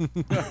bullshit.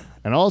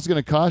 And all it's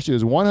going to cost you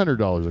is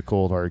 $100 of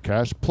cold hard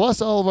cash,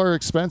 plus all of our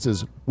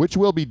expenses, which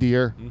will be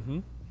dear. Mm-hmm.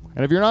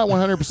 And if you're not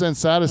 100%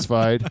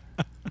 satisfied,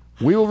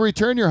 we will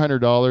return your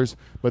 $100,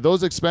 but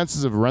those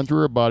expenses have run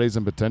through our bodies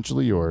and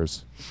potentially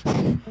yours.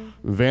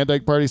 Van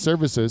Dyke Party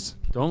Services,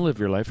 Don't live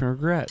your life in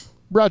regret.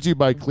 brought to you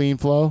by Clean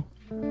Flow.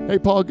 Hey,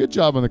 Paul, good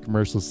job on the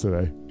commercials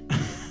today.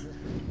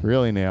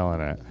 Really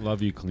nailing it.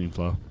 Love you, Clean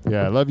Flow.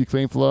 Yeah, I love you,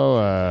 Clean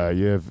Flow.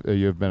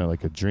 You've been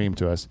like a dream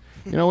to us.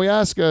 We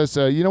ask us.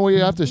 We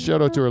have to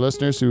shout out to our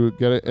listeners who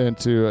get it and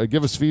to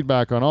give us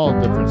feedback on all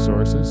different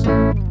sources.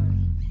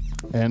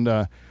 And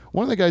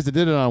one of the guys that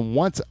did it on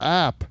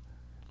WhatsApp,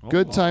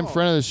 good time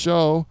friend of the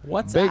show.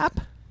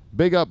 WhatsApp?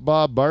 Big up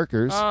Bob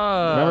Barkers.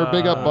 Remember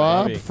Big Up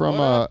Bob baby.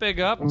 from Big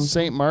up.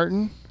 St.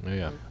 Martin? Oh,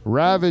 yeah.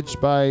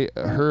 Ravaged by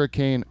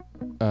Hurricane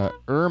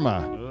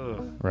Irma,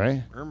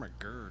 right? Irma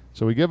Gerd.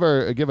 So we give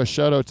a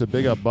shout out to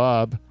Big Up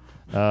Bob.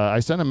 I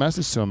sent a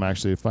message to him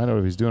actually to find out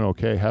if he's doing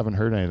okay. Haven't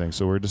heard anything,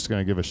 so we're just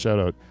gonna give a shout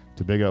out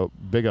to Big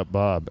Up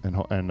Bob and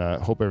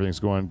hope everything's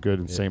going good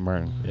in St.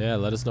 Martin. Yeah,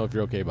 let us know if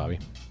you're okay, Bobby.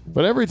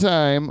 But every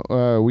time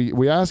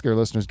we ask our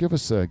listeners, give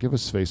us feedback.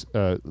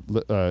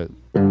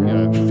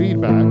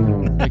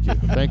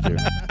 Thank you.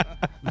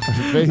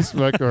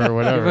 Facebook or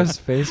whatever. Give us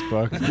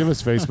Facebook. Give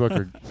us Facebook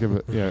or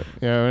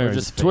anyways,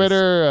 just face.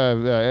 Twitter,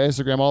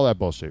 Instagram, all that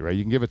bullshit, right?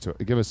 You can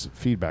give us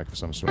feedback of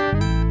some sort.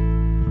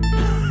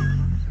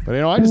 But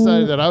I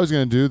decided that I was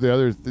going to do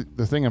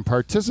the thing and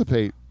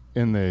participate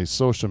in the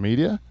social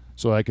media,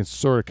 so I can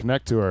sort of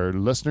connect to our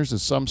listeners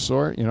of some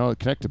sort.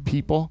 Connect to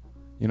people.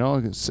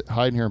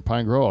 Hiding here in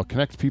Pine Grove, I'll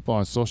connect to people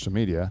on social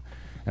media,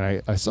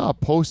 and I saw a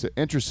post that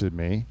interested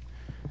me,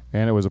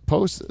 And it was a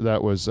post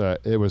that was,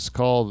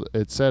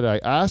 it said, I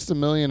asked a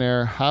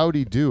millionaire how'd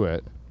he do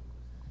it.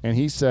 And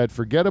he said,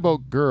 forget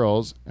about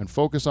girls and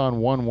focus on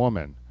one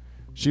woman.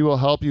 She will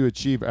help you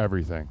achieve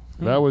everything.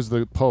 That was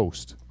the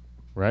post,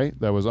 right?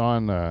 That was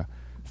on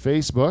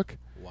Facebook.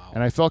 Wow.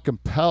 And I felt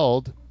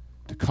compelled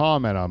to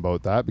comment on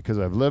about that because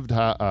I've lived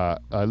I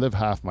live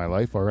half my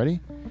life already.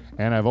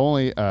 And I've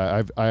only,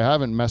 I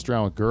haven't messed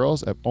around with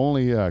girls. I've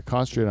only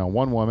concentrated on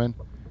one woman.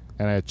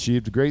 And I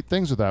achieved great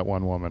things with that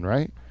one woman,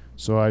 right?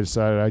 So I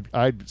decided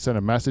I'd send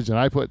a message, and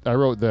I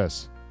wrote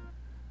this.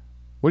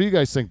 What do you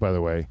guys think, by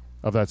the way,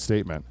 of that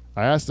statement?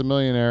 I asked the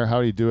millionaire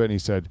how do you do it, and he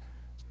said,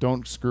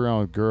 don't screw around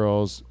with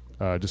girls.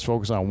 Just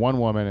focus on one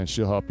woman, and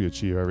she'll help you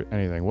achieve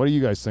anything. What do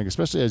you guys think,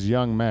 especially as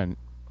young men,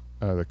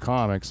 the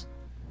comics?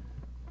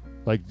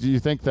 Like, do you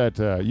think that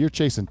you're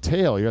chasing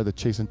tail? You're the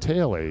chasing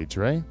tail age,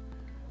 right?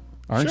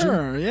 Aren't you?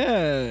 Sure,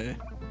 yeah.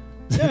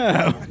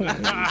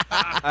 Yeah.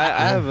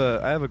 I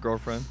have a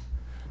girlfriend.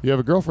 You have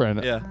a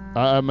girlfriend? Yeah.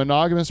 A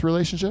monogamous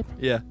relationship?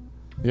 Yeah.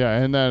 Yeah,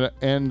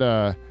 and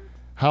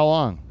how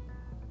long?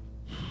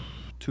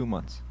 2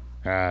 months.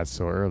 It's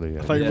so early.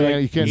 thought you were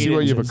like You can't see what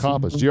you've 8 inches.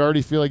 accomplished. Do you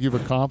already feel like you've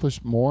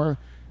accomplished more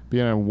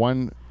being on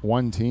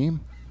one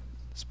team?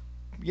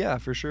 Yeah,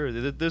 for sure.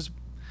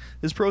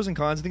 There's pros and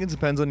cons. I think it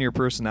depends on your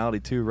personality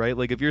too, right?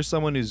 Like if you're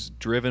someone who's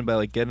driven by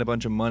like getting a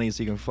bunch of money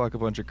so you can fuck a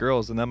bunch of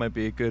girls, then that might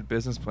be a good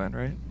business plan,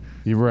 right?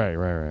 You're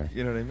right.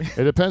 You know what I mean?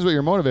 It depends what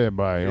you're motivated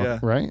by, Yeah.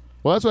 right?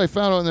 Well, that's what I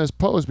found out in this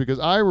post because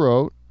I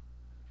wrote,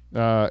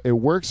 it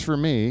works for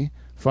me.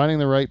 Finding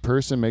the right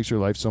person makes your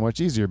life so much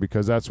easier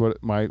because that's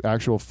what my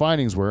actual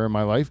findings were in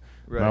my life.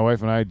 Right. My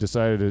wife and I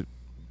decided to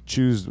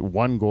choose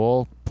one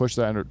goal, push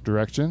that in a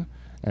direction,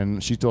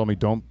 and she told me,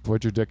 don't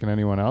put your dick in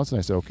anyone else. And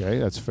I said, okay,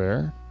 that's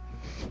fair.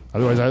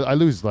 Otherwise, I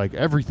lose like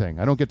everything.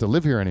 I don't get to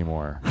live here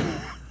anymore,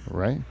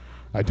 right?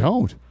 I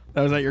don't.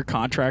 That was at your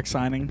contract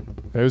signing?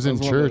 It was in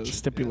That one of the church.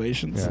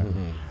 stipulations? Yeah.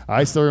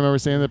 I still remember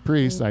saying to the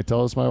priest, and I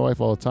tell this to my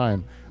wife all the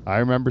time, I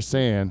remember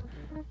saying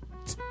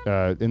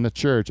in the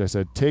church, I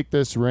said, take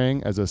this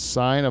ring as a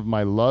sign of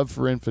my love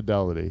for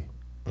infidelity,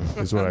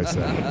 is what I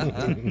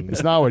said.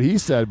 It's not what he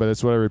said, but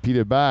it's what I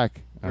repeated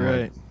back. I'm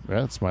Right. like,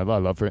 that's my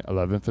love. I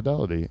love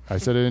infidelity. I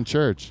said it in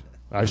church.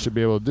 I should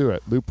be able to do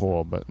it.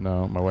 Loophole. But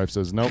no, my wife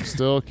says, nope,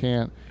 still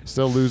can't.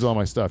 Still lose all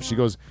my stuff. She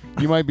goes,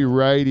 you might be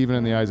right even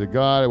in the eyes of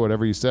God or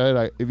whatever you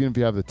said. Even if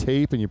you have the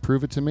tape and you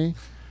prove it to me,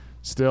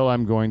 still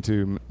I'm going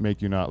to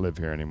make you not live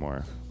here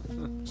anymore.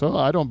 So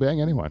I don't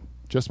bang anyone,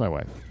 just my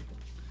wife.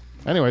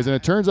 Anyways, and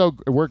it turns out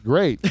it worked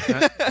great.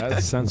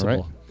 That's sensible.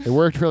 Right? It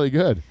worked really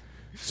good.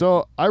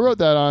 So I wrote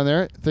that on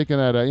there thinking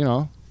that,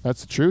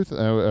 that's the truth.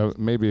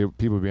 Maybe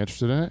people would be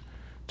interested in it.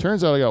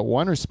 Turns out I got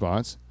one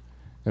response.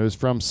 It was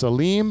from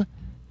Salim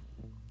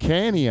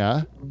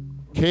Kania,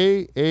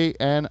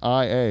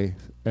 Kania.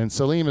 And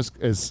Salim is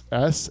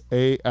Salim.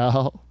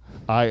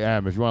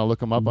 If you want to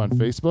look him up on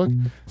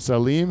Facebook,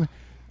 Salim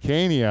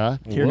Kania.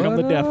 Here come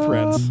the death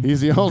threats.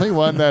 He's the only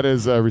one that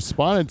has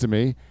responded to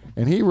me.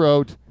 And he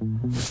wrote,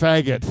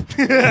 faggot.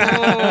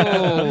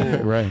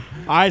 Right.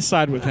 I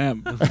side with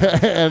him.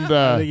 And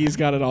I think he's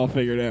got it all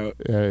figured out.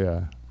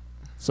 yeah.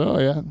 So,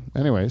 yeah.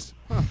 Anyways,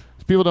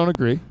 people don't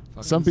agree.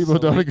 Some people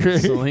don't agree.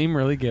 Salim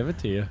really give it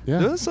to you. Yeah.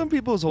 Doesn't some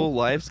people's whole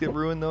lives get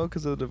ruined though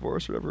because of the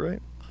divorce or whatever,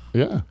 right?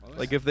 Yeah.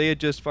 Like if they had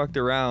just fucked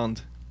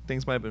around,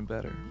 things might have been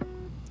better.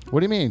 What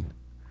do you mean?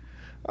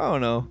 I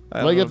don't know.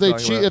 Like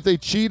if they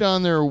cheat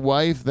on their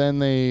wife, then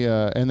they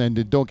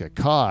don't get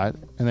caught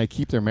and they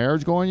keep their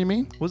marriage going. You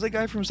mean? What was that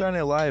guy from Saturday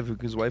Night Live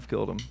whose wife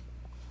killed him?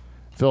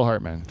 Phil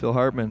Hartman. Phil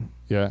Hartman.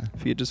 Yeah.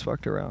 If he had just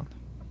fucked around.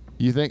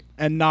 You think?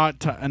 And not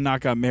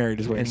got married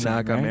is what And you're saying,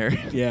 not got right? married.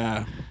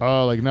 Yeah.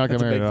 Oh, like not get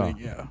That's a married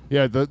big at all. thing,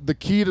 yeah. Yeah. The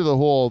key to the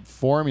whole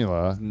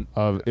formula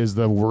is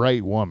the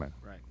right woman.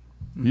 Right.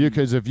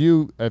 Because if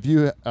you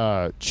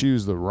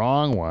choose the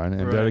wrong one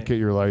and Right. dedicate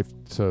your life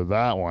to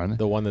that one,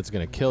 The one that's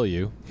going to kill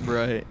you.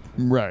 Right.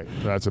 right,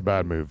 that's a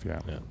bad move. Yeah.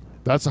 Yeah.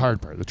 That's the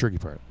hard part, the tricky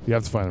part. You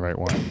have to find the right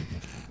one.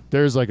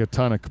 There's like a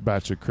ton of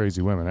batshit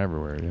crazy women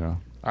everywhere.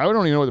 I don't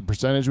even know what the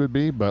percentage would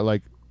be, but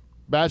like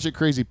batshit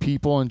crazy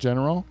people in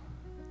general.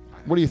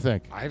 What do you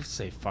think? I'd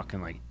say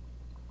fucking like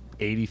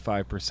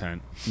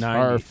 85%.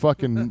 Are 90.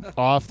 fucking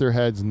off their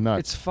heads nuts.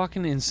 It's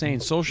fucking insane.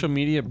 Social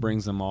media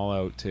brings them all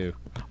out too.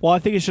 Well, I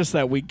think it's just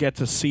that we get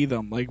to see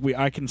them. Like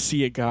I can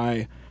see a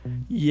guy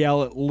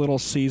yell at Little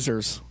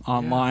Caesars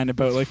online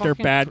about like their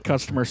Fucking bad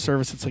customer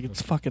service. It's like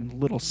it's fucking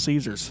Little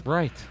Caesars.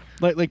 Right.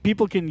 Like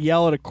people can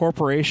yell at a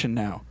corporation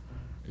now.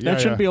 Yeah, That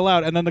shouldn't yeah. be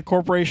allowed. And then the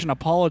corporation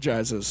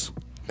apologizes.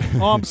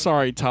 Oh, I'm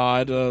sorry,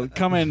 Todd.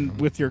 Come in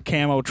with your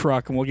camo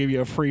truck and we'll give you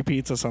a free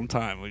pizza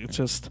sometime. Like, it's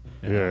just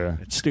Yeah.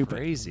 it's stupid.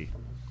 Crazy.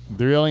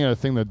 They're yelling at a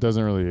thing that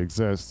doesn't really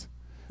exist.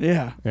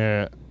 Yeah.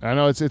 Yeah, I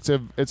know it's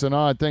an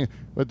odd thing,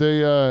 but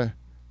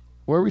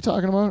what are we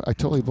talking about? I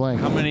totally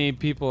blanked. How many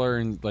people are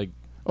in like?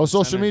 Oh,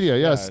 social percentage? media.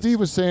 Yeah, Yeah, Steve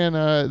was saying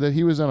that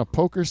he was on a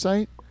poker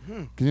site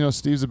Because you know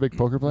Steve's a big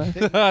poker player.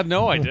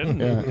 No, I didn't.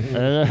 Yeah,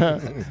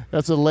 and,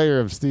 that's a layer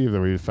of Steve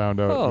that we found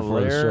out Oh, before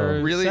the layer.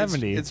 show. Really,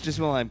 70. it's just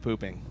while I'm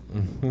pooping.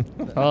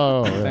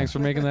 Oh, yeah. Thanks for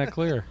making that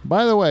clear.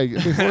 By the way,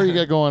 before you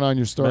get going on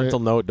your story, Mental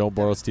note: don't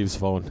borrow Steve's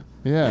phone.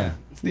 yeah.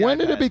 It's the When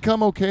did it iPad.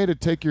 become okay to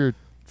take your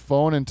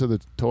phone into the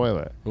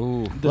toilet?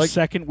 Ooh. The Like-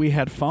 second we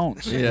had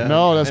phones. Yeah.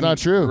 No, that's And not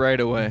true. Right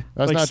away.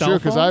 That's Like not cell true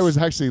because I phones? was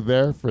actually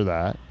there for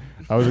that.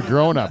 I was a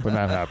grown up when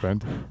that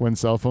happened. When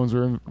cell phones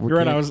were. You're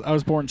right. I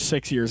was born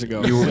 6 years ago.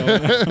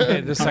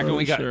 Okay, the second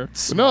we got Sure.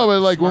 No, but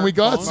like when we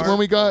got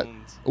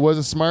Smartphones. was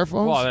it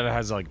smartphones? well, that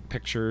has like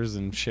pictures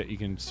and shit you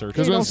can search.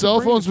 Because Hey, when don't cell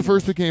bring phones it to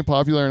first became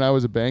popular and I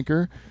was a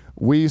banker,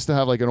 we used to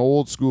have like an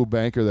old school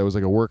banker that was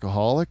like a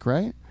workaholic,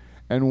 right?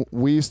 And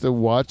we used to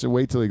wait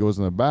till he goes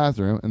in the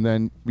bathroom, and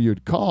then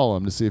you'd call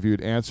him to see if he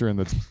would answer in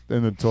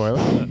the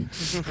toilet,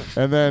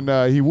 and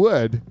then he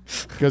would,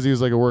 because he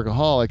was like a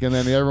workaholic, and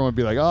then everyone would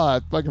be like, "Oh,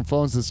 that fucking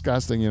phone's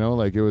disgusting," you know,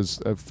 like it was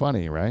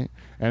funny, right?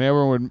 And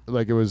everyone would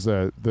like it was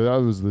that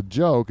was the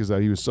joke is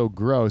that he was so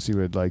gross he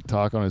would like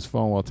talk on his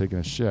phone while taking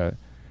a shit,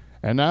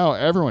 and now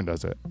everyone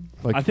does it.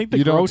 Like I think the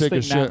you don't gross take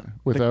a thing now- shit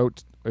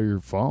without your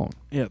phone.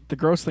 Yeah, the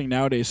gross thing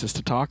nowadays is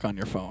to talk on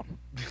your phone.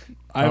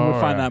 I would Oh,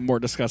 find yeah. that more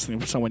disgusting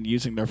than someone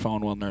using their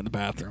phone when they're in the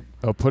bathroom.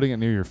 Oh, putting it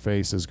near your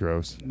face is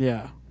gross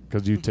Yeah.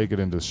 because you take it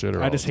into shitter.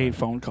 I all just the hate time.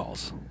 phone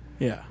calls.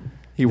 Yeah.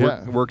 He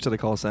Yeah. worked at a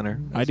call center.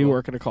 I as do well.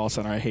 work at a call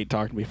center. I hate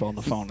talking to people on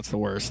the phone. It's the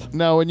worst.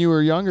 Now, when you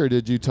were younger,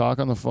 did you talk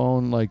on the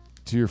phone like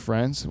to your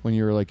friends when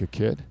you were like a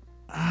kid?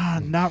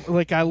 Not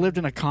like I lived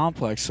in a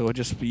complex, so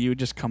you would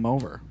just come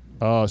over.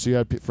 Oh, so you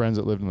had friends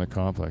that lived in the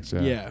complex,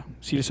 yeah. Yeah.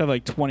 So you just have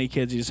like 20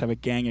 kids. You just have a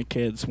gang of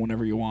kids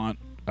whenever you want.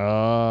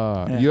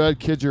 Yeah. You had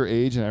kids your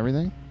age and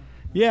everything?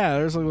 Yeah,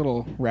 there's a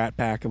little rat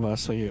pack of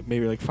us, like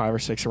maybe like 5 or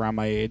 6 around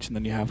my age, and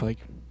then you have like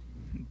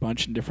a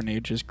bunch in different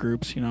ages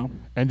groups, you know.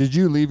 And did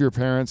you leave your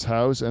parents'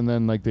 house and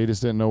then like they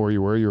just didn't know where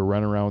you were? You were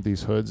running around with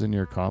these hoods in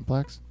your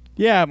complex?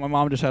 Yeah, my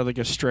mom just had like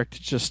a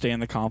strict just stay in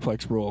the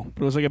complex rule.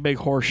 But it was like a big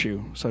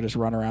horseshoe, so I just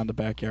run around the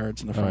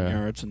backyards and the front yeah.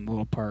 yards and the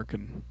little park.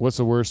 And What's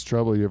the worst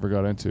trouble you ever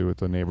got into with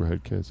the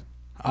neighborhood kids?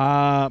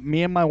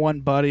 me and my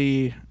one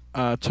buddy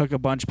took a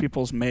bunch of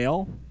people's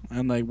mail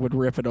and like would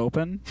rip it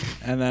open,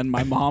 and then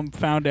my mom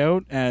found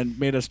out and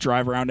made us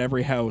drive around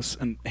every house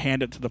and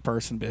hand it to the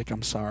person, and be like,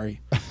 "I'm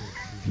sorry."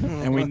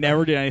 And we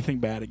never did anything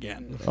bad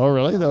again. Oh,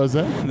 really? That was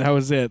it? And that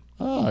was it.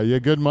 Oh, you're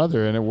a good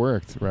mother, and it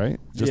worked, right?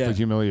 Just Yeah. the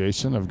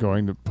humiliation of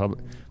going to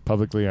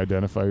publicly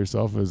identify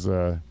yourself as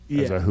a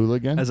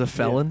hooligan? As a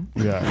felon.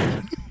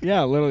 yeah.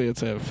 Yeah, literally,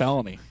 it's a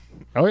felony.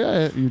 Oh,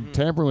 yeah. You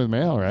tampering with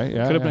mail, right?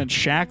 Yeah. Could have yeah. been in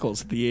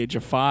shackles at the age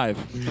of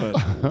 5,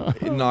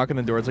 but Knocking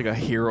the door, it's like a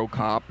hero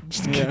cop.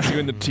 Just Yeah. kicks you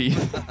in the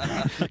teeth.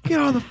 Get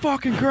on the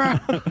fucking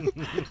ground.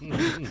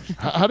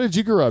 How did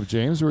you grow up,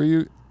 James? Were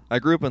you I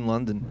grew up in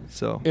London,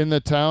 so in the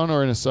town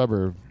or in a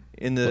suburb?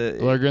 in the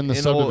Like in the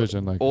subdivision,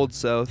 old, like- old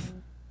South.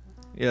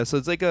 Yeah, so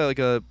it's like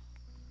a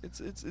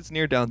it's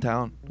near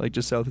downtown, like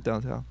just south of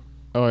downtown.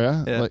 Oh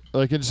yeah, Yeah.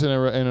 like just in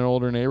an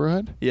older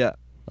neighborhood. Yeah,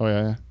 Oh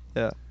yeah,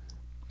 yeah.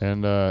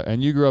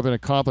 and you grew up in a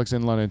complex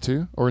in London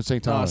too, or in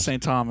St. Thomas?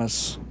 St.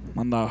 Thomas,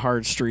 on the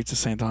hard streets of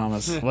St.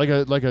 Thomas. like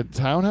a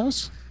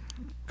townhouse,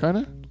 kind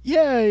of.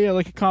 Yeah,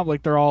 like a comp,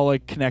 like they're all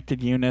like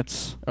connected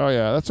units. Oh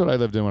yeah, that's what I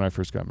lived in when I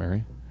first got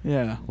married.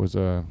 Yeah, Was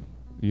a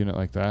unit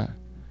like that.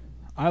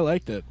 I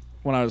liked it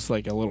when I was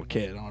like a little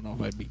kid. I don't know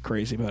if I'd be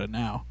crazy about it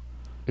now.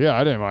 Yeah,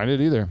 I didn't mind it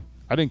either.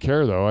 I didn't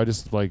care though. I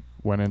just like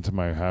went into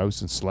my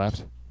house and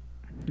slept.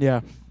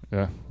 Yeah,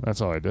 Yeah,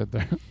 that's all I did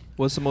there.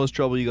 What's the most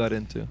trouble you got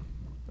into?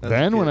 as a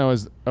Then when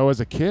kid? I was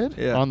a kid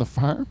Yeah. on the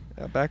farm.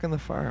 Yeah, back on the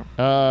farm.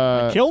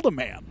 killed a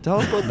man. Tell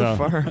us about No. the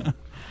farm.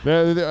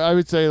 I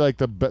would say like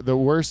the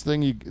worst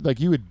thing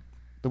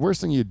the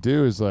worst thing you'd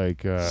do is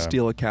like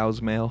Steal a cow's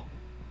mail.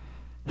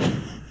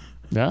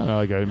 Yeah, no,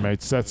 like I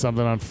might set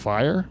something on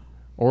fire.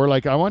 Or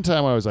like one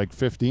time I was like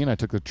 15, I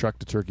took the truck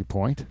to Turkey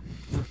Point.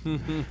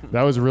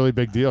 That was a really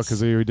big deal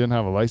because we didn't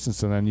have a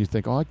license, and then you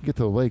think, oh, I can get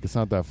to the lake. It's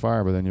not that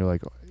far. But then you're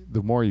like,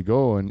 the more you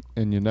go and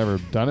you've never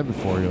done it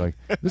before, you're like,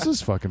 this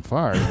is fucking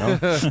far, you know?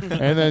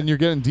 And then you're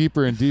getting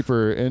deeper and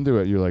deeper into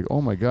it. You're like,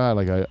 oh my God,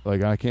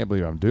 I can't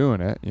believe I'm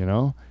doing it, you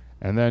know?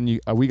 And then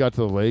we got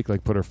to the lake,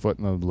 like put our foot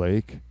in the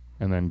lake,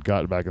 and then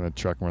got back in the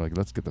truck and we're like,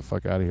 let's get the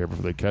fuck out of here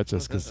before they catch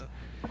us, because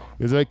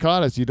if they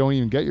caught us, you don't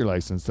even get your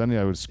license. Then I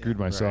would have screwed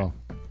myself.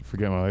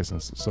 Forget my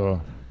license.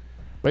 So,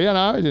 but yeah, no,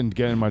 I didn't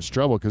get in much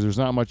trouble because there's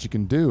not much you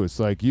can do. It's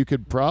like you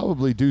could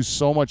probably do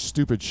so much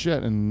stupid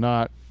shit and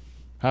not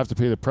have to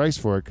pay the price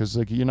for it because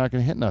like you're not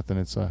going to hit nothing.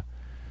 It's a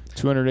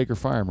 200-acre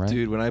farm, right?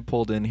 Dude, when I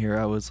pulled in here,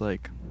 I was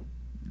like,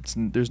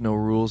 there's no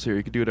rules here.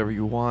 You can do whatever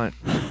you want.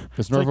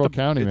 It's like Norfolk the-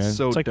 County, it's man.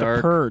 so It's like dark.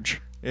 the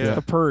Purge. Yeah. It's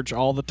the Purge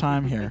all the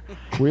time here.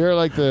 We are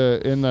like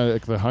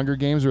the Hunger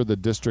Games or the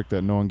district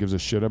that no one gives a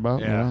shit about.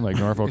 You Yeah. know, like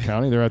Norfolk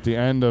County. They're at the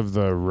end of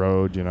the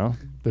road. You know,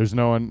 there's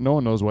no one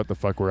knows what the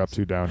fuck we're up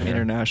to down here.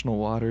 International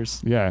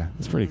waters. Yeah,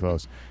 it's pretty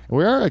close.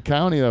 We are a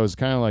county that was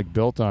kind of like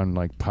built on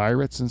like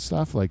pirates and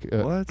stuff. Like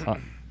What?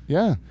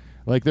 yeah,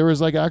 like there was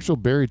like actual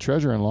buried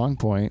treasure in Long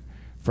Point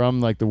from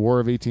like the War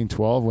of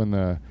 1812 when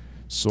the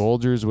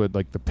soldiers would,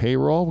 like, the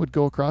payroll would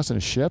go across in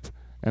a ship.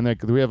 And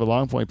like we have a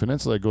Long Point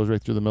Peninsula that goes right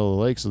through the middle of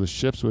the lake, so the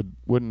ships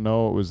wouldn't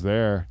know it was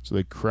there, so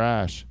they'd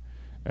crash.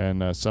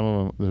 And some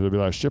of them, there would be a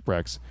lot of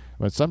shipwrecks.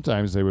 But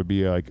sometimes they would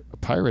be like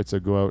pirates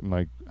that go out and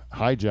like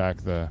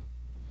hijack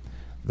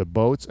the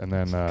boats and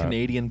then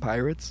Canadian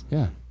pirates.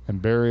 yeah,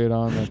 and bury it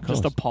on the coast.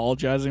 Just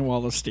apologizing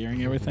while they're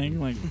steering everything.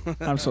 Like,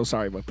 I'm so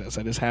sorry about this.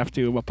 I just have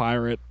to. I'm a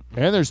pirate.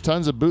 And there's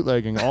tons of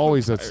bootlegging.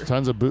 Always, that's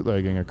tons of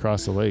bootlegging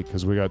across the lake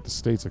because we got the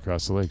states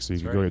across the lake, so you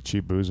can go get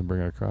cheap booze and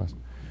bring it across.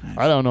 Nice.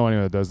 I don't know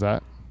anyone that does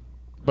that.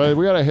 But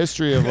we got a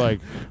history of like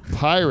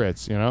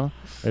pirates, you know.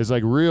 It's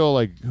like real,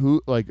 like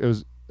who, like it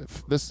was.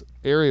 This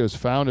area was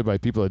founded by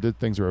people that did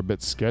things that were a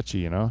bit sketchy,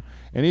 you know.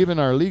 And even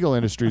our legal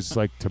industries,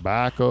 like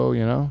tobacco,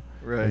 you know.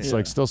 Right. It's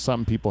like still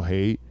something people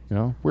hate, you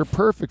know. We're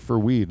perfect for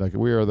weed. Like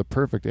we are the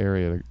perfect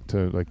area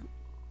to like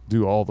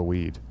do all the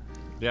weed.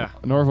 Yeah.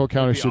 Norfolk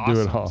County It'd be should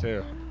do it awesome, all.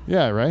 too.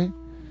 Yeah, right.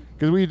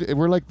 Because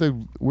we're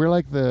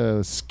like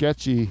the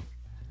sketchy.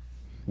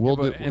 We'll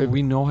do, And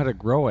we know how to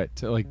grow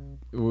it. Like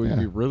we'd Yeah.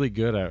 be really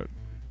good at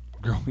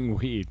growing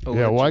weed.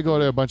 Yeah, why go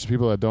to a bunch of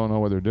people that don't know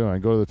what they're doing?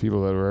 Go to the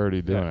people that are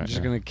already doing Yeah, it. just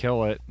yeah. gonna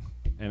kill it,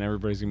 and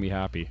everybody's gonna be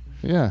happy.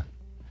 Yeah.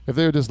 If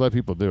they would just let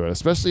people do it,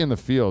 especially in the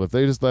field, if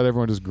they just let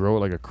everyone just grow it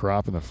like a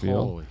crop in the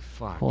field. Holy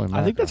fuck! Holy I think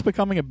mackerel. that's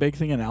becoming a big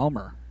thing in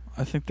Elmer.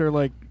 I think they're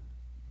like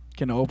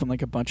gonna open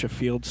like a bunch of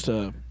fields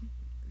to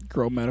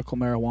grow medical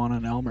marijuana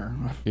in Elmer.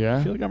 I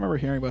Yeah. feel like I remember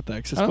hearing about that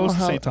because it's I don't close know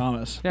to how- St.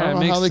 Thomas. I Yeah, don't it know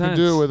makes how they can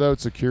do sense. it without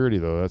security,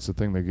 though. That's the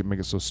thing. They can make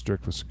it so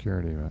strict with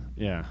security. But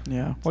Yeah.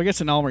 Yeah. Well, I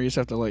guess in Elmer you just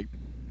have to like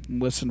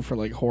listen for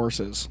like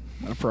horses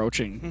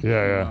approaching.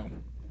 Yeah. Like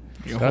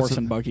a That's horse a-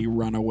 and buggy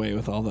run away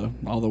with all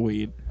the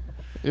weed.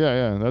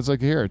 Yeah. That's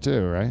like here,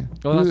 too, right?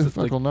 Well, Who that's the the-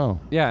 fuck like- will know?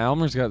 Yeah,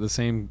 Elmer's got the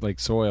same like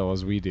soil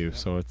as we do,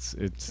 so it's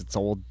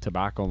old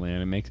tobacco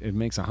land. It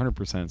makes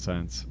 100%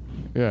 sense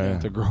Yeah.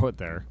 to grow it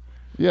there.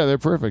 Yeah, they're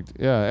perfect.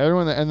 Yeah,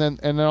 everyone, and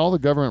then all the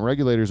government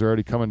regulators are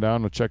already coming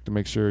down to check to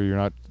make sure you're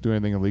not doing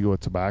anything illegal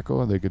with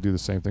tobacco, and they could do the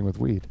same thing with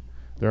weed.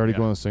 They're already Yeah.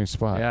 going to the same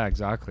spot. Yeah,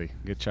 exactly.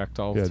 Get checked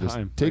all Yeah, the just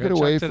time. take I it got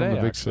away checked from the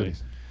today, big actually.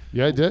 cities.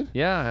 Yeah, I did.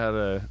 Yeah, I had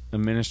a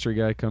ministry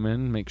guy come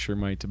in, make sure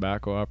my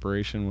tobacco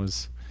operation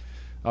was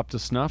up to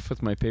snuff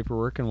with my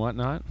paperwork and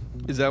whatnot.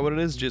 Is that what it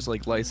is? Just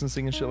like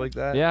licensing and shit like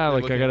that? Yeah,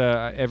 They're like I looking-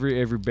 gotta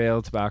every bale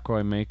of tobacco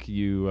I make,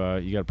 you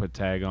gotta put a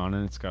tag on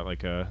it. It's got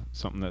like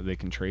something that they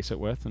can trace it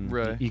with, and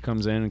Right. he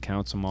comes in and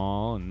counts them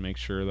all and makes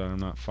sure that I'm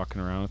not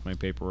fucking around with my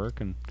paperwork.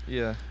 And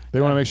Yeah.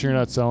 They want to make sure you're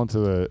not selling to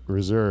the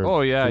reserve.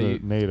 Oh, yeah, for the you-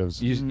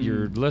 natives.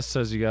 your list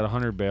says you got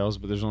 100 bales,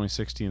 but there's only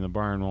 60 in the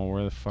barn. Well,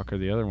 where the fuck are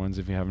the other ones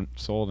if you haven't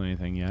sold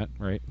anything yet,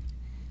 right?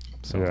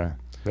 So Yeah,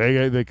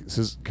 they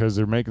because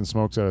they're making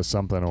smokes out of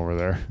something over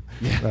there.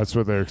 Yeah. That's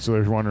what they're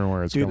wondering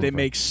where it's Dude, coming they from.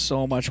 make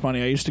so much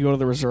money. I used to go to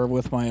the reserve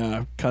with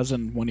my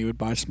cousin when he would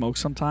buy smoke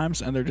sometimes,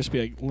 and there'd just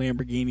be like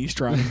Lamborghinis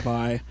driving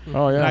by.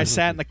 Oh yeah, And I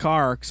sat in the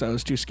car because I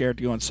was too scared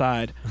to go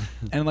inside.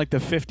 And in like the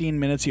 15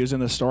 minutes he was in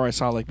the store, I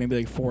saw like maybe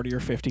like 40 or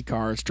 50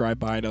 cars drive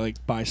by to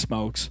like buy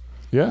smokes.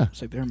 yeah.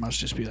 It's like there must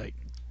just be like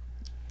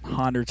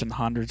hundreds and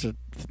hundreds of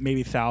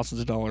maybe thousands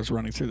of dollars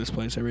running through this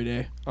place every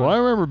day. Well, I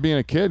remember being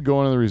a kid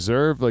going to the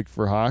reserve like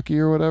for hockey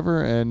or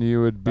whatever, and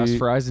you would be best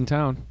fries in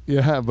town.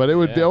 yeah, but it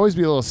would Yeah. always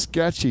be a little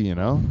sketchy, you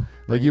know.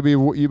 Like you'd be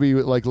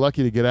like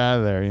lucky to get out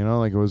of there, you know.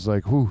 Like it was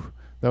like, whew,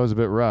 that was a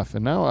bit rough.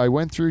 And now I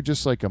went through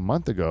just like a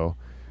month ago,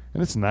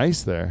 and it's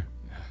nice there.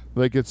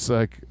 Like it's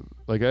like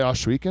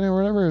Oshweekend or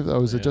whatever. I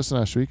was just in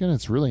Oshweekend.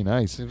 It's really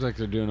nice. Seems like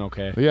they're doing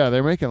okay. But yeah,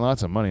 they're making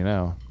lots of money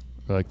now.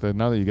 Like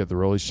now that you get the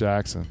rolly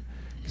shacks and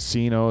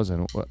casinos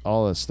and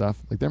all this stuff,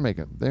 like they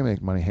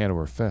make money hand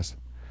over fist.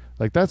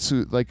 Like that's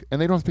like, and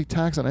they don't have to pay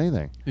tax on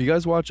anything. You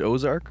guys watch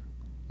Ozark?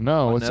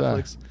 No, on what's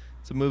Netflix?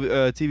 It's a movie,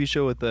 TV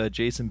show with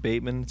Jason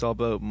Bateman. It's all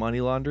about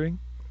money laundering.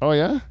 that? Oh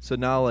yeah. So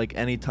now, like,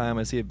 anytime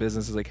I see a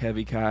business is like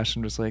heavy cash,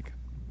 I'm just like,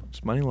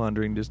 just money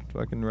laundering, just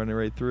fucking run it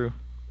right through.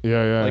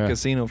 Yeah. Like yeah.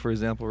 Casino, for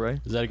example, right?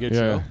 Is that a good Yeah.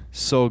 show?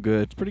 So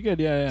good. Pretty good,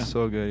 yeah.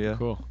 So good, yeah.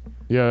 Cool.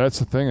 Yeah, that's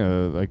the thing.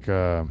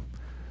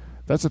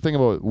 That's the thing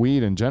about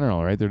weed in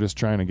general, right? They're just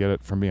trying to get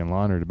it from being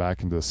laundered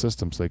back into the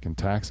system so they can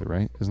tax it,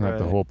 right? Isn't that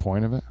the Right. whole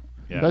point of it?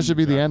 Yeah, That should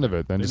be the end of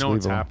it. Then They just know leave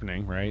what's it alone.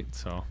 happening, right?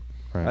 So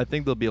Right. I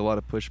think there'll be a lot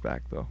of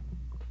pushback, though.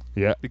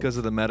 Yeah. Because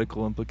of the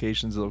medical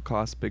implications, it'll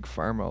cost Big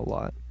Pharma a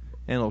lot.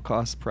 And it'll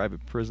cost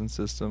private prison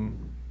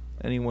system.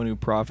 Anyone who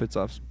profits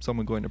off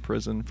someone going to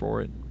prison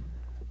for it.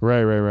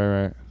 Right.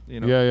 You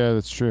know? Yeah,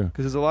 that's true.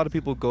 Because there's a lot of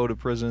people go to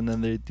prison and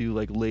then they do,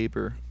 like,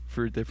 labor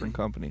for different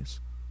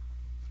companies.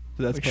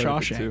 So that's Like part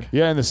of it, Shawshank. too.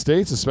 Yeah, in the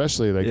States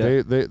especially, like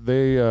Yeah.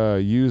 they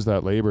use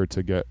that labor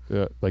to get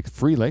like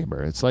free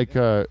labor. It's like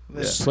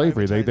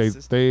slavery. Privatized They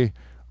system.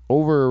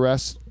 over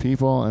arrest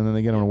people and then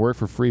they get them to work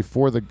for free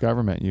for the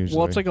government usually.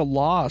 Well, it's like a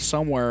law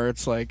somewhere.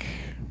 It's like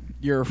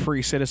you're a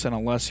free citizen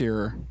unless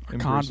you're a In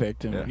prison,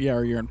 convict, and yeah.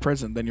 or you're in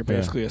prison. Then you're Yeah.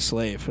 basically a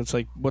slave. It's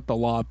like what the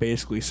law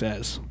basically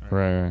says.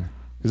 right.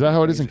 Is that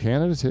how it is in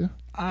Canada too?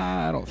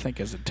 I don't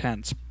think as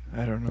intense.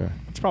 I don't know. Yeah.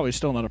 It's probably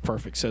still not a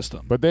perfect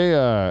system. But they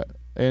what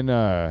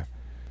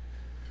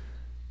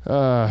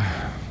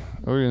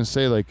were we gonna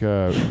say like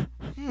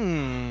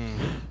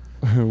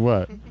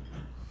What?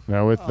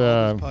 Now with This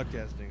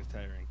podcasting is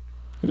tiring.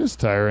 it is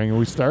tiring.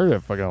 We started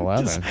at fucking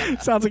 11.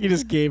 Sounds like you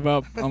just gave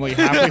up. I'm like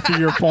halfway through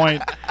your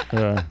point.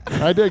 Yeah,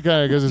 I did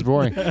kind of because it's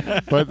boring,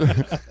 but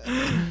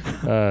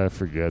I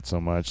forget so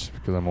much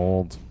because I'm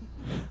old.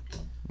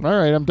 All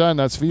right, I'm done.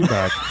 That's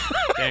feedback.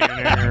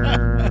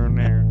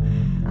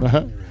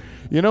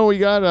 You know, we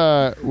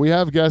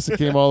have guests that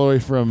came all the way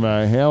from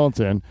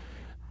Hamilton,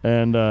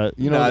 and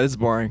you know, Nah, this is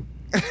boring.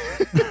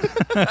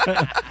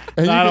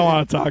 and I don't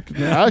want to talk to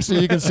them.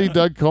 Actually, you can see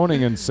Doug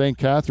Koning in St.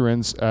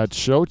 Catharines at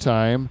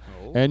Showtime,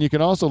 and you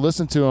can also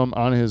listen to him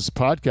on his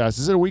podcast.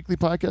 Is it a weekly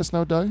podcast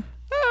now, Doug?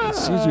 It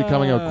seems to be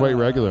coming out quite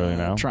regularly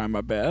now. Trying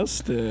my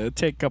best to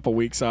take a couple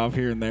weeks off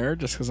here and there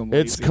just because I'm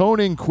lazy. It's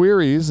Koning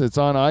Queries. It's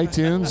on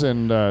iTunes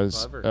and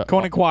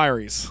Koning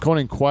Inquiries.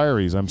 Koning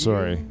Queries. I'm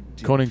sorry,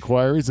 Koning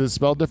Queries. Is it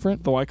spelled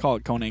different? Though I call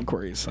it Koning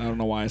Inquiries. I don't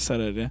know why I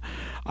said it.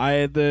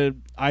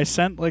 I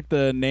sent like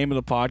the name of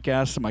the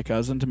podcast to my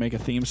cousin to make a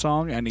theme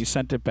song, and he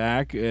sent it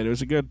back. It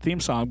was a good theme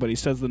song, but he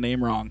says the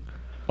name wrong.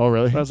 Oh,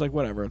 really? But I was like,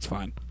 whatever, it's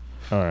fine.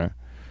 All right.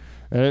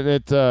 And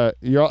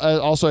you're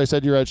also, I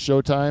said you're at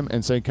Showtime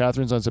in St.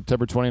 Catharines on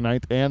September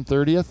 29th and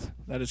 30th.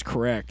 That is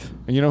correct.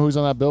 And you know who's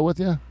on that bill with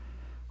you?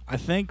 I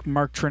think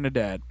Mark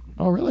Trinidad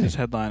Oh, really? is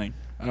headlining.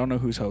 I don't know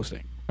who's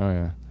hosting. Oh,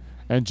 yeah.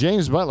 And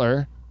James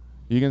Butler,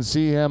 you can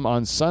see him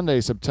on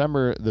Sunday,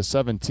 September the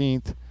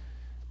 17th,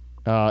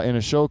 in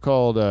a show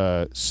called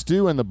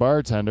Stu and the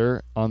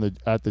Bartender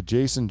at the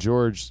Jason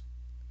George.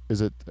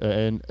 Is it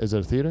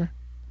a theater?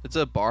 It's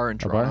a bar in A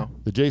Toronto. bar?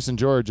 The Jason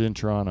George in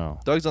Toronto.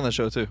 Doug's on the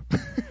show too.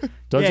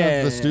 Doug's on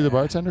Yeah. the Stu the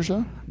Bartender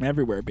show? I'm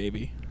everywhere,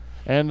 baby.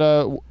 And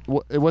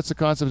what's the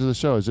concept of the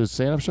show? Is it a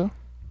stand-up show?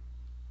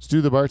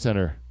 Stu the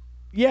Bartender.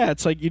 Yeah,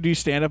 it's like you do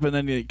stand up and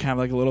then you kind of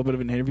like a little bit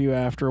of an interview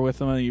after with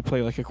them, and you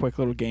play like a quick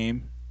little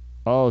game.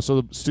 Oh,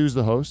 so Stu's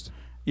the host?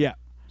 Yeah.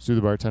 Stu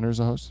the Bartender is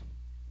the host?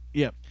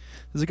 Yep.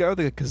 There's a guy with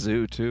like a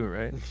kazoo too,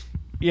 right?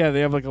 Yeah,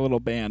 they have like a little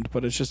band,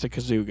 but it's just a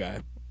kazoo guy.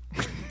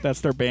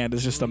 That's their band.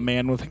 Is just a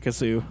man with a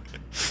kazoo.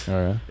 Oh,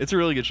 yeah. It's a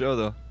really good show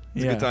though.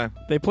 It's a good time.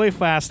 They play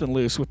fast and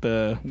loose with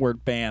the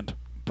word band,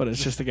 but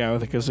it's just a guy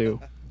with a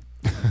kazoo.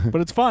 But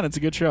it's fun. It's a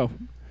good show.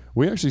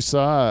 We actually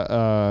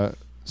saw,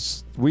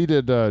 we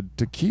did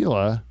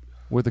Tequila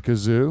with a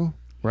kazoo,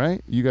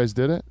 right? You guys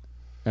did it?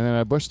 And then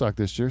at Bushstock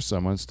this year,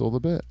 someone stole the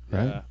bit,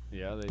 right?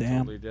 Yeah, they Damn.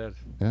 totally did.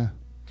 Yeah.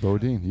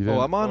 Bodine, you did.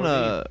 Oh, I'm on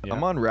Yeah.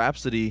 I'm on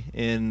Rhapsody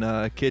in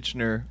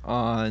Kitchener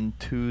on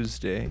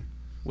Tuesday,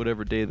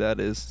 whatever day that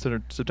is,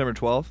 September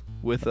 12th,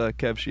 with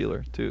Kev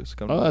Sheeler too. So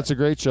come to that's that. a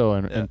great show,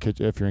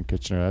 if you're in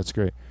Kitchener, that's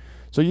great.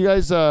 So you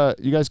guys have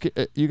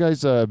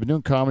been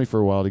doing comedy for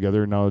a while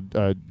together. Now,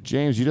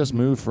 James, you just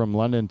moved from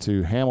London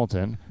to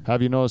Hamilton.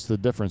 Have you noticed the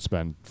difference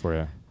been for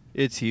you?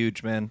 It's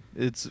huge, man.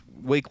 It's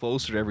way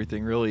closer to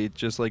everything, really. It's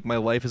just like my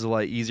life is a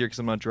lot easier because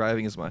I'm not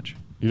driving as much.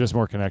 You're just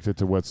more connected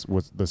to what's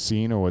the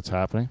scene or what's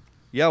happening.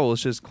 Yeah, well,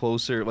 it's just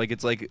closer. Like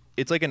it's like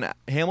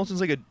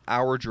Hamilton's like an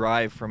hour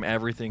drive from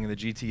everything in the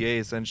GTA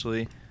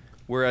essentially.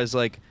 Whereas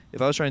like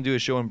if I was trying to do a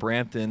show in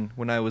Brampton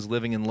when I was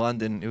living in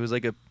London, it was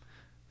like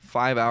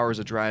 5 hours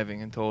of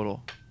driving in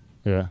total.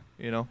 Yeah.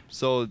 You know,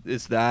 so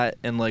it's that,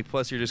 and like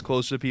plus you're just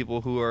closer to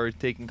people who are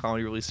taking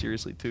comedy really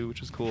seriously too,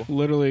 which is cool.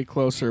 Literally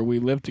closer. We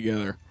live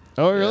together.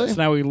 Oh, really? So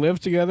now we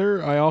live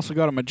together. I also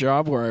got him a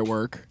job where I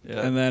work, Yeah.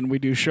 and then we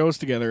do shows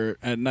together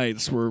at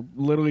nights. We're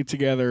literally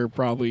together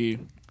probably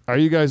Are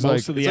you guys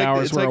most of the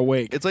hours we're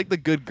awake. It's like the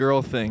good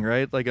girl thing,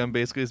 right? Like I'm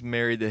basically just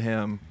married to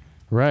him.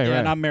 right? Yeah, right.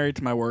 and I'm married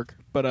to my work,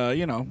 but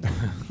you know,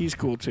 he's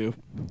cool too.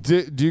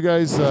 Do you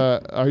guys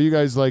are you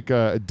guys like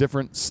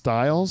different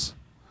styles,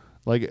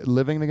 like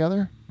living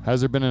together?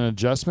 Has there been an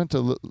adjustment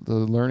to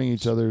learning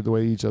each other, the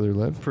way each other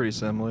live? Pretty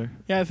similar.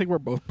 Yeah, I think we're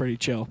both pretty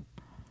chill.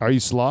 Are you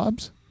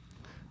slobs?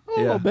 A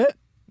little bit.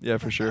 Yeah,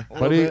 for sure.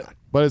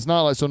 But it's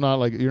not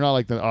like you're not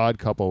like the odd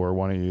couple where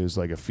one of you is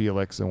like a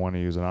Felix and one of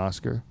you is an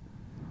Oscar.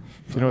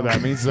 Do you know what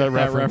that means? Is that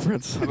That reference?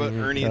 reference. How about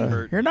Ernie and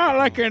Bert? You're not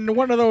like in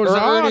one of those Or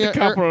odd Ernie-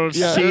 couples,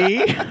 yeah.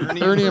 see?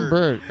 Ernie and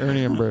Bert.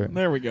 Ernie and Bert.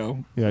 There we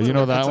go. Yeah, you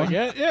know that It's one.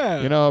 like,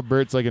 yeah. You know, how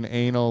Bert's like an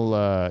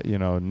anal,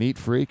 neat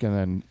freak, and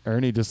then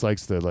Ernie just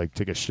likes to like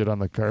take a shit on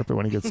the carpet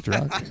when he gets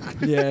drunk.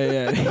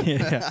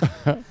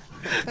 Yeah.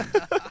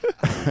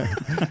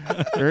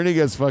 Ernie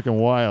gets fucking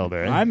wild,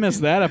 eh? I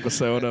missed that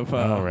episode of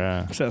Oh,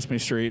 yeah. Sesame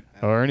Street.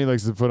 Oh, Ernie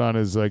likes to put on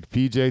his like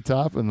PJ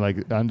top and like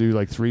undo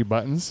like 3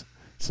 buttons,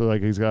 so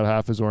like he's got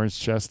half his orange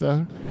chest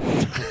out.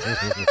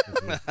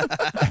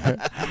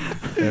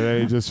 And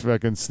then he just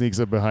fucking sneaks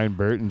up behind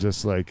Bert and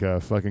just like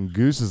fucking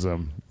gooses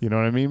him. You know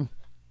what I mean?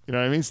 You know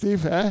what I mean,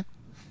 Steve? Huh?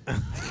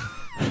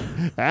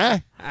 Huh?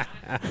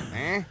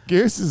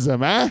 Gooses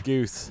him, huh?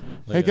 Goose.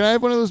 Hey, can I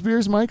have one of those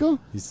beers, Michael?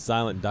 He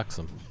silent ducks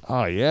him.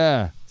 Oh,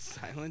 yeah.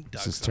 Silent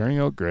This Duck. is turning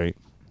out great.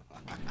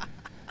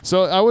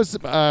 So I was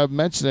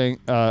mentioning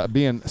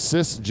being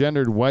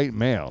cisgendered white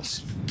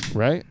males,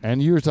 right?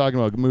 And you were talking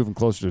about moving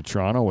closer to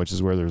Toronto, which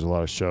is where there's a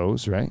lot of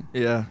shows, right?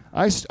 Yeah.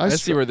 I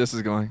see where this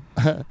is going.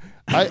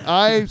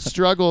 I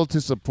struggle to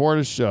support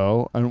a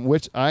show on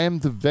which I am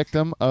the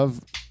victim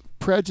of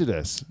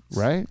prejudice,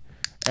 right?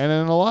 And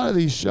in a lot of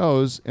these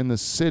shows in the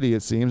city,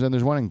 it seems, and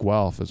there's one in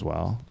Guelph as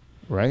well,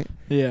 right?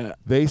 Yeah.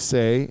 They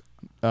say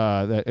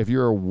that if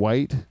you're a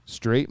white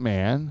straight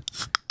man,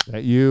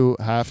 that you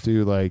have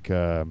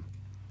to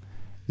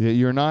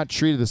you're not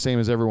treated the same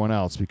as everyone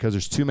else because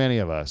there's too many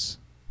of us,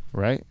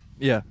 right?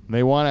 Yeah.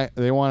 They want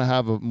to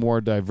have a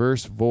more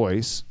diverse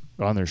voice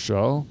on their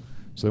show,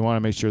 so they want to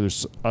make sure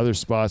there's other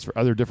spots for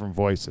other different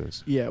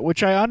voices. Yeah,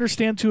 which I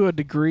understand to a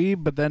degree,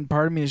 but then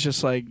part of me is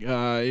just like,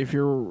 if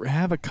you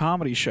have a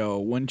comedy show,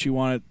 wouldn't you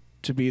want it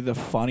to be the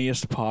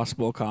funniest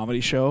possible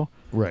comedy show,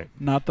 Right.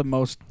 not the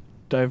most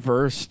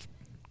diverse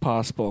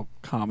possible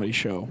comedy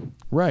show?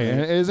 Right.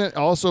 And isn't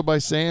also by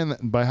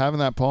having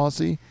that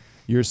policy,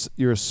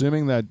 you're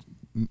assuming that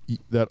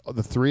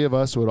the three of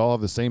us would all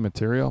have the same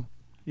material?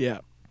 Yeah.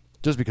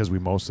 Just because we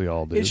mostly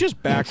all do. It's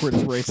just backwards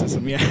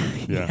racism. Yeah.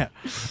 Yeah.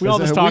 We all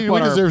just talk we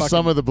about our deserve fucking,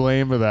 some of the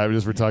blame for that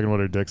just for talking about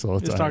our dicks all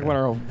the just time. talk about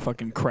our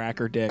fucking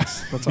cracker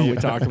dicks. That's all we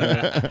talk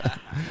about.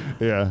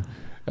 Yeah.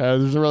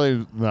 There's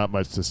really not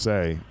much to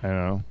say, I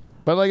know.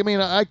 But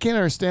I can't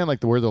understand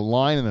where the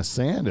line in the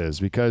sand is,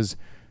 because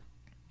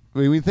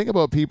we think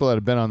about people that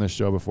have been on this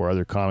show before,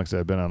 other comics that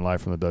have been on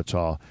Live from the Dutch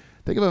Hall.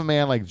 Think of a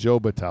man like Joe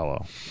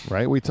Botello,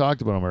 right? We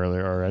talked about him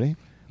earlier already.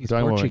 He's We're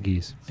talking about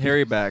Portuguese.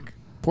 Harry back.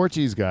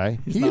 Portuguese guy.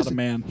 He's not a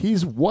man.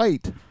 He's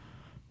white,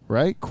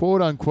 right?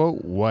 Quote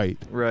unquote white,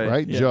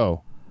 Right. Yeah.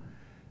 Joe.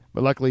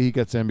 But luckily he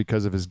gets in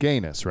because of his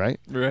gayness, right?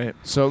 Right.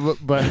 So,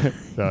 but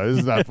no, this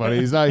is not funny.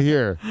 He's not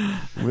here.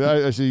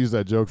 I should use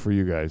that joke for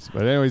you guys.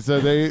 But anyway, so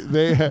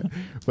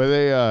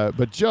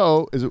but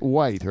Joe is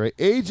white, right?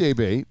 AJ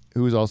Bate,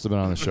 who's also been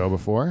on the show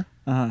before,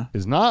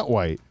 is not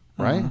white,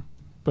 right?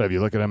 But if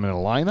you look at him in a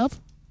lineup,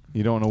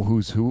 you don't know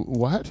who's who.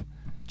 What?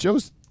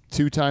 Joe's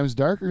 2 times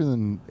darker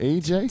than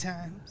AJ,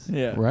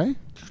 Yeah. right?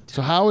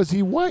 So how is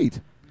he white?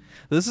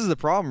 This is the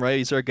problem, right?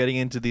 You start getting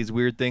into these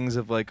weird things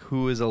of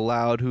who is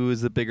allowed, who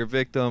is the bigger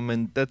victim,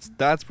 and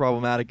that's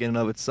problematic in and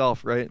of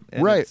itself, right?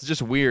 And Right. It's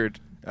just weird.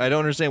 I don't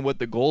understand what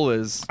the goal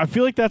is. I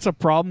feel like that's a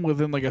problem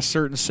within a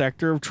certain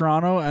sector of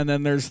Toronto, and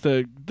then there's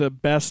the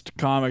best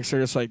comics are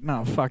just like,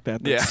 no, fuck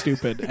that, that's Yeah.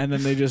 stupid, and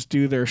then they just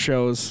do their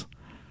shows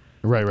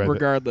Right.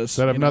 regardless.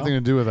 That have nothing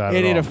to do with that. And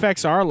at it all.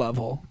 affects our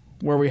level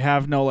where we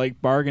have no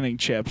bargaining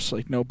chips,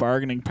 no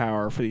bargaining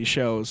power for these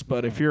shows.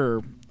 But if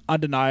you're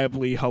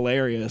undeniably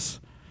hilarious,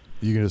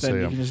 You can just then say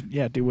you him. can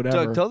just do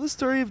whatever. Doug, tell the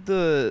story of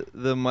the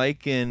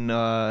mic in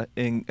I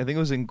think it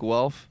was in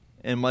Guelph,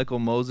 and Michael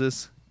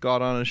Moses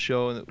got on a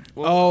show.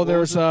 And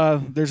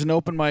there's an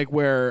open mic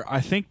where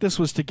I think this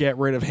was to get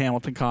rid of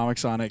Hamilton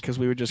comics on it because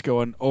we would just go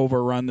and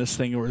overrun this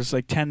thing. It was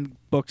 10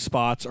 booked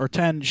spots or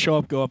 10 show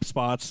up, go up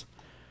spots,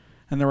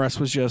 and the rest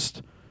was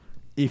just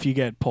if you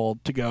get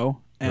pulled to go.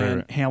 And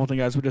Right. Hamilton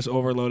guys would just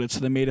overload it, so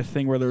they made a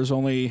thing where there was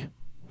only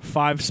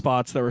 5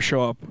 spots that were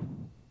show up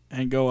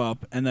and go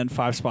up, and then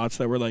 5 spots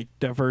that were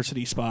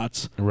diversity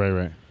spots.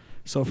 Right.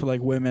 So for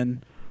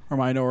women or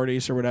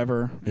minorities or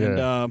whatever.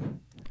 Yeah. And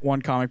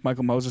one comic,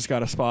 Michael Moses,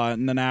 got a spot,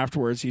 and then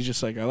afterwards he's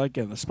just I like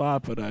getting the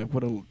spot, but I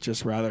would have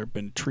just rather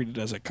been treated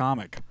as a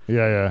comic,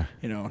 Yeah.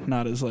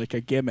 not as a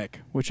gimmick,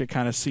 which it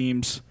kind of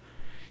seems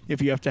if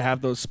you have to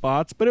have those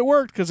spots. But it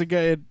worked because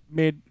it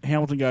made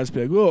Hamilton guys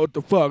be like, oh, what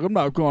the fuck, I'm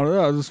not going to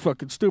that, this is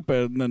fucking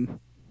stupid, and then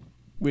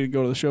we didn't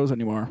go to the shows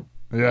anymore.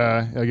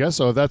 Yeah, I guess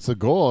so. If that's the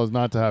goal, is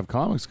not to have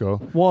comics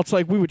go. Well, it's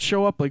we would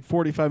show up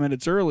 45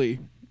 minutes early,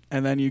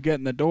 and then you get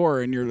in the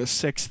door and you're the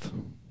 6th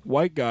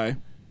white guy.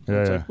 Yeah,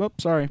 It's yeah.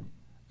 whoops, sorry.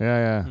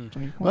 Yeah. It's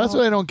like, Well, that's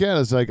what I don't get.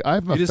 Is I'm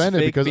you just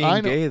offended fake because being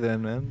I know. gay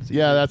then, man. It's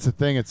Yeah, easier. that's the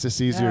thing. It's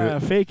just easier. Yeah,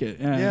 fake it.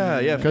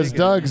 Yeah. Because fake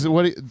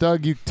it.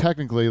 Doug, you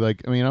technically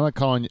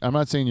I'm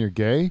not saying you're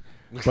gay,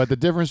 but the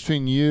difference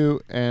between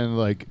you and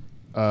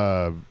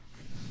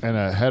and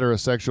a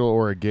heterosexual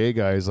or a gay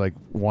guy is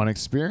one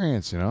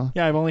experience, Yeah,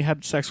 I've only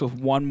had sex with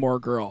one more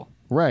girl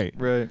Right.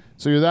 Right.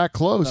 So you're that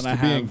close than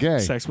to I being have gay.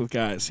 sex with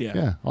guys. Yeah.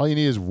 Yeah. All you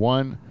need is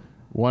one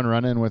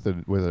run in with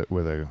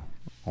a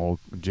old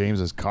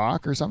James's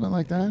cock or something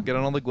like that, Get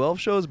on all the Guelph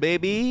shows,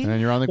 baby. and then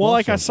you're on the. Well,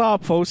 Guelph I show. saw a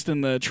post in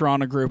the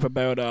Toronto group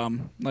about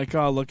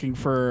looking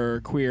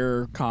for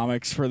queer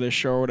comics for this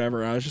show or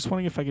whatever. I was just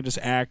wondering if I could just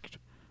act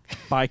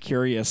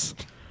bi-curious.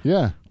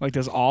 Yeah.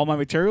 Does all my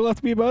material have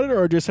to be about it,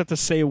 or just have to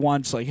say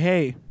once,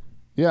 hey,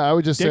 Yeah, I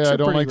would just say Dicks I are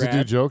don't like pretty to do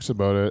rad. jokes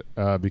about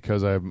it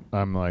because I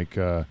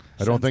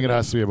don't think it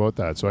has to be about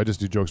that. So I just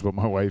do jokes about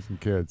my wife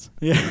and kids.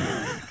 yeah,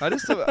 I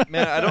just,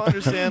 man, I don't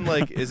understand.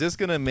 Is this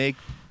gonna make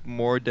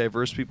more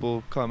diverse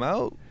people come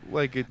out?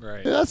 Right.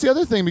 Yeah, that's the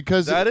other thing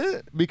because Is that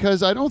it?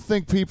 Because I don't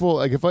think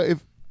people if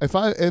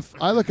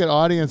I look at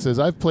audiences,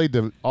 I've played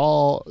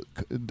all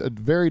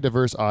very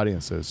diverse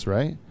audiences,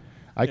 right?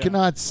 I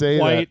cannot say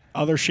white,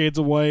 other shades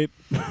of white.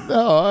 that.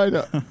 No, I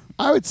don't.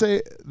 I would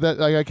say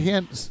that I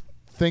can't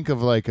think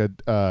of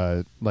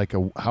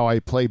how I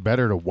play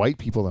better to white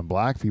people than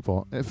black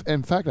people.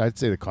 In fact, I'd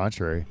say the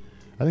contrary.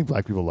 I think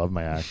black people love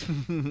my act.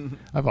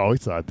 I've always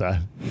thought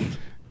that.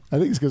 I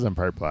think it's because I'm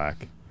part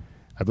black.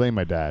 I blame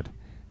my dad.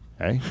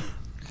 Hey,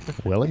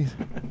 Willie,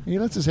 he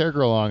lets his hair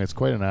grow long. It's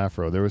quite an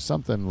afro. There was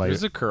something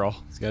There's a curl.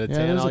 He's got a Yeah,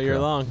 tan there's all a year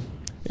curl. long.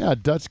 Yeah, a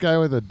Dutch guy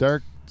with a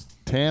dark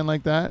tan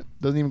like that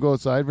doesn't even go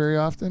outside very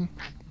often.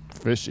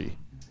 Fishy.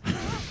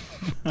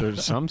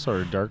 There's some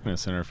sort of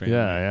darkness in our family.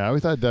 Yeah. I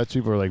always thought Dutch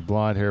people were like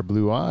blonde hair,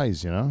 blue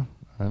eyes, you know?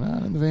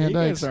 Not in the Van You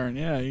Dykes. guys aren't.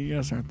 Yeah, you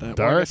guys aren't that. Well,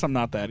 Dark? I guess I'm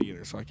not that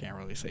either, so I can't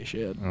really say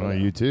shit. Oh, but,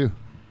 you too.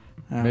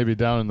 Maybe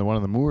down in one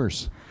of the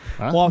moors.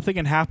 Huh? Well, I'm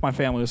thinking half my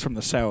family was from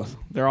the south.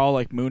 They're all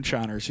like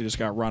moonshiners who just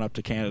got run up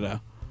to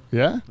Canada.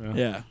 Yeah?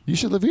 Yeah. You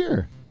should live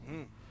here.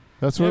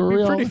 That's where It'd we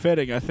be all pretty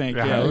fitting, I think.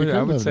 Yeah, Yeah. I would, could I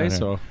would live say down here.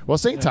 so. Well,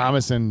 St.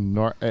 Thomas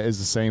is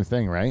the same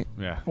thing, right?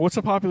 Yeah. What's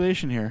the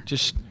population here?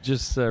 Just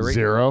right,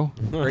 Zero.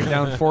 right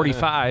down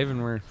 45,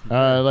 and we're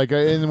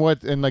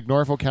In like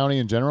Norfolk County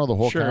in general, the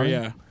whole Sure, county?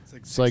 yeah.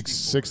 It's like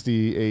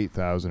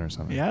 68,000 or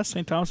something. Yeah,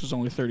 St. Thomas is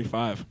only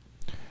 35.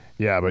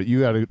 Yeah, but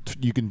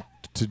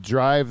to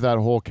drive that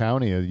whole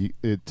county,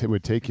 it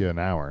would take you an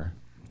hour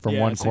from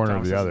Yeah, one St. corner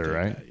Thomas to the doesn't other,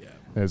 take right? that, yeah.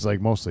 And it's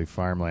like mostly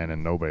farmland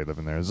and nobody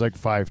living there. There's like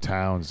 5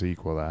 towns to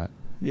equal that.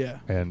 Yeah.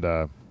 And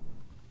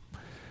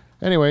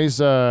anyways,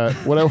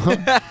 what I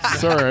want,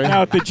 sorry.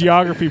 Now the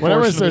geography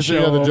Whenever portion of the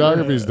show. the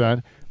geography's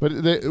done.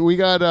 But we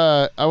got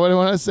what I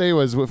want to say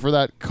was for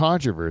that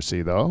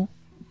controversy though,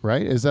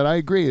 right? Is that I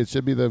agree it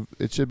should be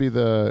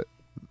the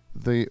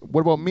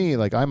what about me?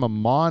 Like I'm a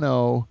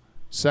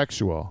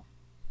monosexual,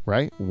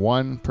 right?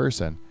 One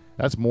person.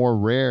 That's more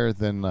rare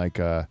than like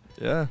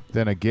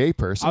than a gay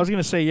person. I was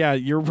going to say, yeah,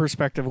 your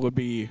perspective would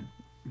be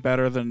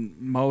better than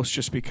most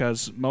just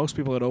because most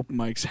people at open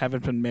mics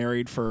haven't been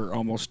married for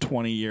almost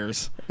 20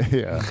 years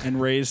yeah.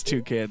 and raised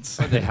 2 kids.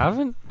 they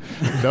haven't.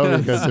 No,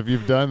 because if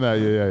you've done that,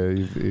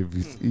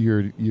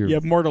 you're You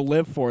have more to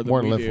live for than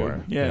more to we live do.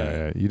 for.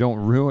 Yeah. You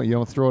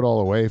don't throw it all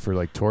away for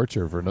like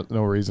torture for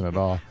no reason at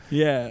all.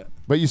 Yeah.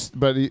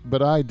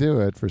 But I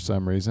do it for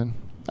some reason.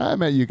 I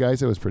met you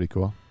guys. It was pretty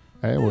cool.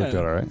 Hey, it worked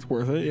out all right. It's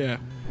worth it, yeah.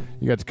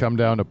 You got to come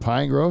down to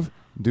Pine Grove,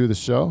 do the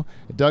show.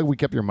 Doug, we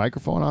kept your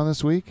microphone on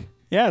this week.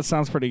 Yeah, it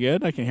sounds pretty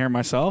good. I can hear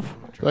myself.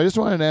 So I just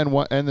wanted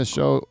to end the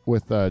show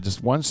with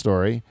just one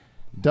story.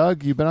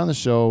 Doug, you've been on the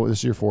show. This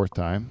is your 4th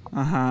time,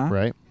 Uh-huh.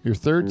 right? Your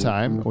 3rd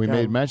time. We God.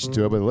 made mention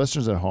to it, but the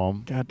listeners at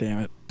home God damn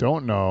it.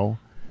 don't know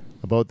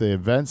about the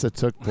events that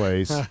took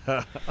place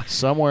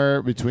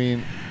somewhere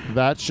between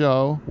that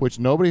show, which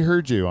nobody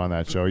heard you on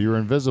that show. You were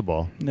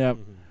invisible. Yep.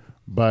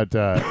 But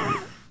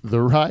the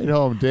ride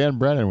home, Dan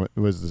Brennan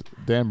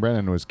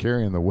was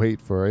carrying the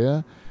weight for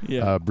you,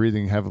 Yeah.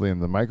 breathing heavily in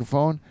the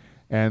microphone,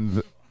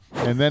 and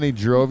then he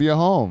drove you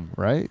home,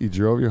 right? He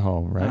drove you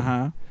home, right?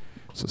 Uh-huh.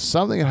 So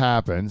something had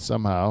happened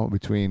somehow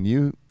between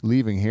you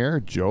leaving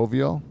here,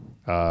 jovial,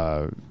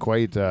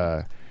 quite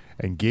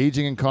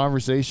engaging in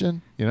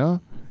conversation, you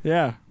know,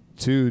 Yeah.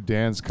 to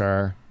Dan's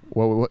car.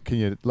 What can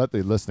you let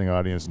the listening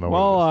audience know?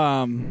 Well,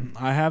 what it is?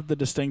 I have the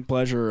distinct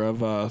pleasure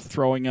of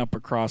throwing up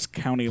across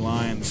county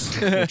lines,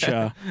 which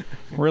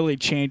really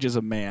changes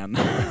a man.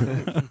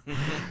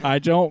 I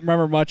don't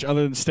remember much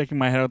other than sticking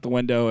my head out the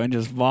window and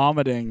just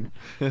vomiting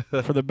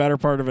for the better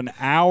part of an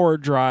hour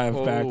drive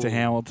back to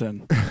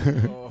Hamilton.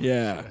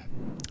 Yeah.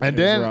 And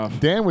It was rough.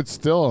 Dan would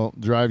still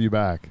drive you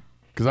back.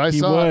 Because He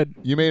saw would.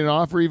 you made an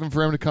offer even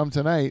for him to come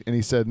tonight, and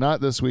he said, not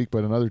this week,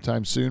 but another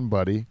time soon,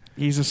 buddy.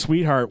 He's a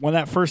sweetheart. When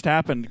that first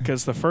happened,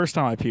 because the first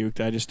time I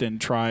puked, I just didn't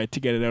try to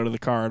get it out of the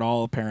car at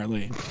all,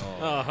 apparently.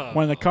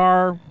 When the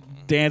car,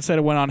 Dan said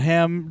it went on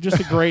him. Just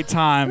a great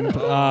time.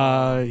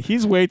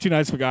 He's way too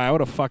nice of a guy. I would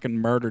have fucking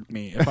murdered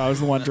me if I was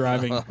the one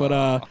driving.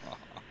 But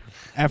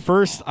at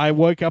first, I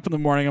woke up in the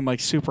morning. I'm like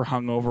super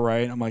hungover,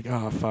 right? I'm like,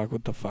 oh, fuck,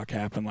 what the fuck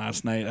happened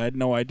last night? I had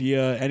no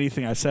idea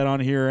anything I said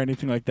on here,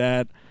 anything like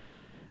that.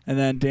 And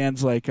then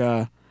Dan's like,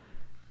 yeah,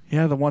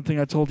 the one thing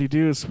I told you to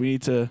do is we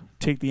need to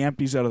take the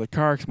empties out of the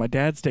car because my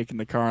dad's taking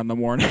the car in the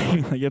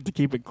morning. You have to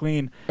keep it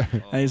clean.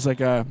 And he's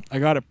like, I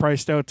got it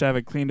priced out to have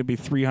it clean to be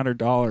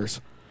 $300.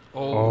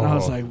 Oh. And I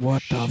was like,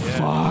 what the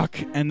fuck?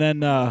 And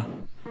then,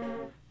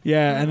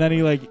 and then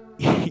he like,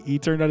 he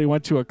turned out he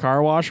went to a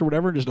car wash or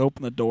whatever and just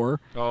opened the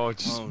door. Oh,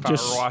 just power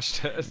Just-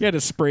 washed it. Yeah,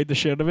 just sprayed the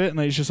shit of it. And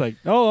then he's just like,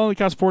 oh, it only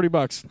cost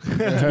 $40 to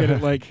get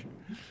it like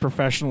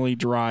professionally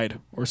dried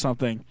or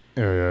something.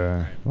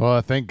 Yeah.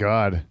 Well, thank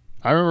God.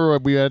 I remember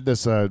we had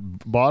this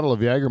bottle of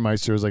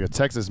Jägermeister. It was like a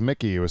Texas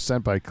Mickey. It was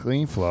sent by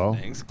Clean Flow.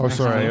 Thanks. Oh,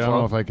 sorry. I don't Flow.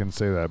 know if I can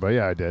say that, but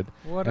yeah, I did.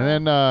 What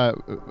and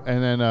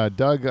then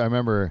Doug, I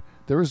remember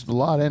there was a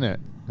lot in it,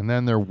 and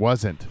then there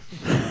wasn't.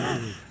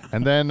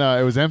 And then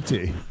it was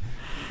empty.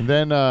 And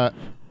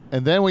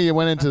then we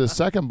went into the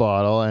second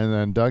bottle, and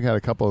then Doug had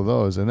a couple of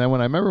those. And then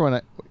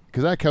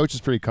because that couch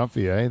is pretty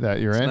comfy, that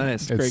you're It's in.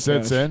 nice. It Great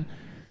sits couch. in.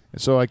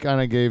 So I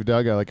kind of gave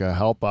Doug a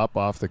help up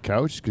off the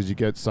couch because you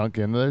get sunk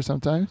into there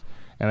sometimes.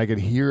 And I could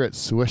hear it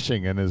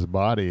swishing in his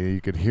body.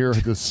 You could hear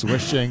the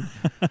swishing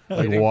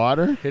like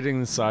water Hitting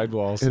the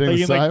sidewalls. hitting Like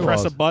the you like press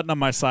a sidewalls. button on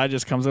my side,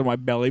 just comes in my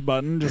belly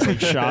button, just like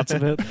shots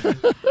of it.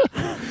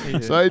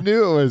 So I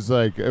knew it was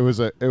like it was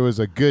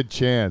a good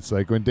chance.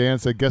 Like when Dan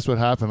said, "Guess what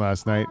happened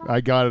last night?"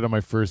 I got it on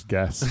my first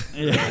guess.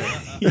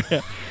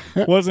 Yeah.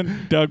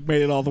 Wasn't Doug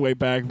made it all the way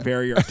back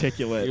very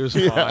articulate. It was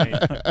fine.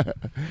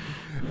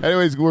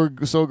 Anyways, we're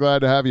so glad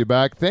to have you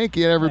back. Thank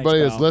you to everybody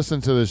Thanks, that's pal.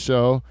 listened to the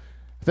show.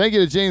 Thank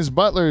you to James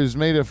Butler, who's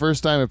made a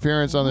first-time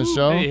appearance on the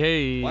show.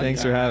 Hey.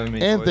 Thanks for having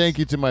me. And boys. thank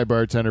you to my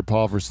bartender,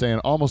 Paul, for staying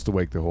almost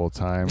awake the whole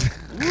time.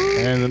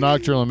 And the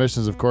Nocturnal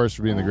Emissions, of course,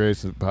 for being the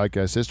greatest in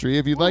podcast history.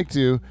 If you'd like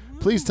to,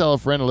 please tell a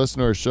friend to listen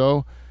to our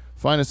show.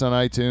 Find us on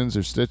iTunes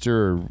or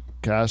Stitcher or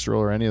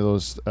Castrol or any of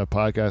those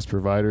podcast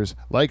providers.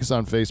 Like us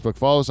on Facebook.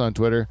 Follow us on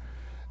Twitter,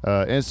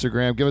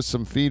 Instagram. Give us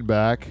some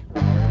feedback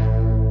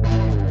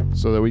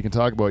so that we can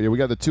talk about you. We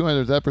got the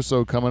 200th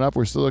episode coming up.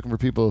 We're still looking for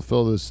people to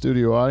fill the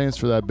studio audience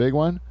for that big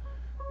one.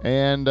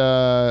 And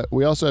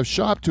we also have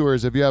shop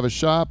tours. If you have a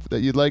shop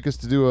that you'd like us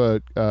to do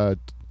a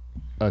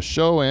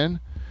show in,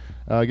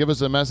 give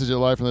us a message at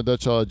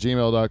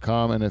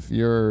livefromthedutchhall@gmail.com. And if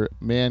your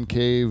man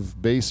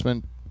cave,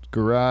 basement,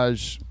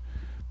 garage,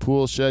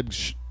 pool shed,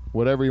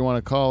 whatever you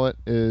want to call it,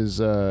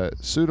 is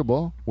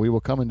suitable, we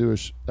will come and do a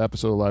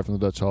episode of Live from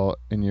the Dutch Hall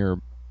in your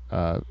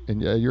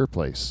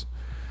place.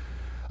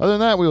 Other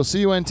than that, we will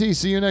see you NT.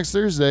 See you next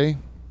Thursday.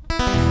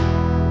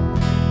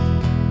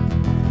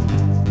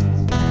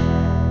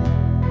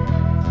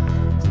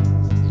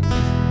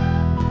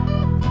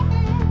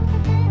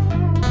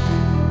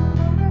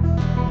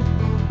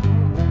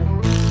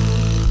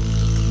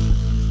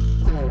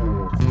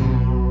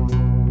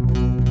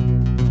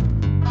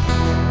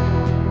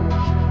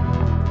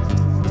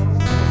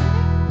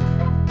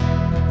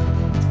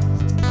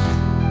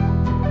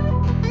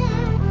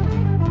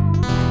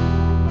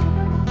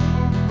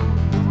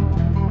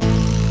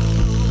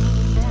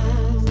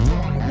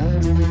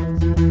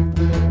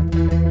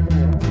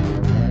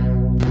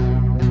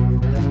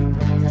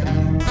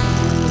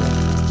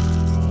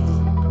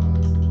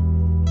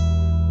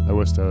 I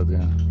whisked out at the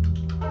end.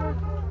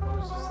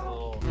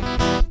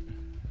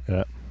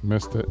 Yeah,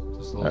 missed it.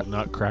 Just a little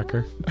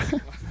nutcracker.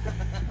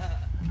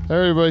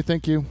 Everybody,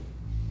 thank you.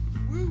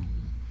 Woo.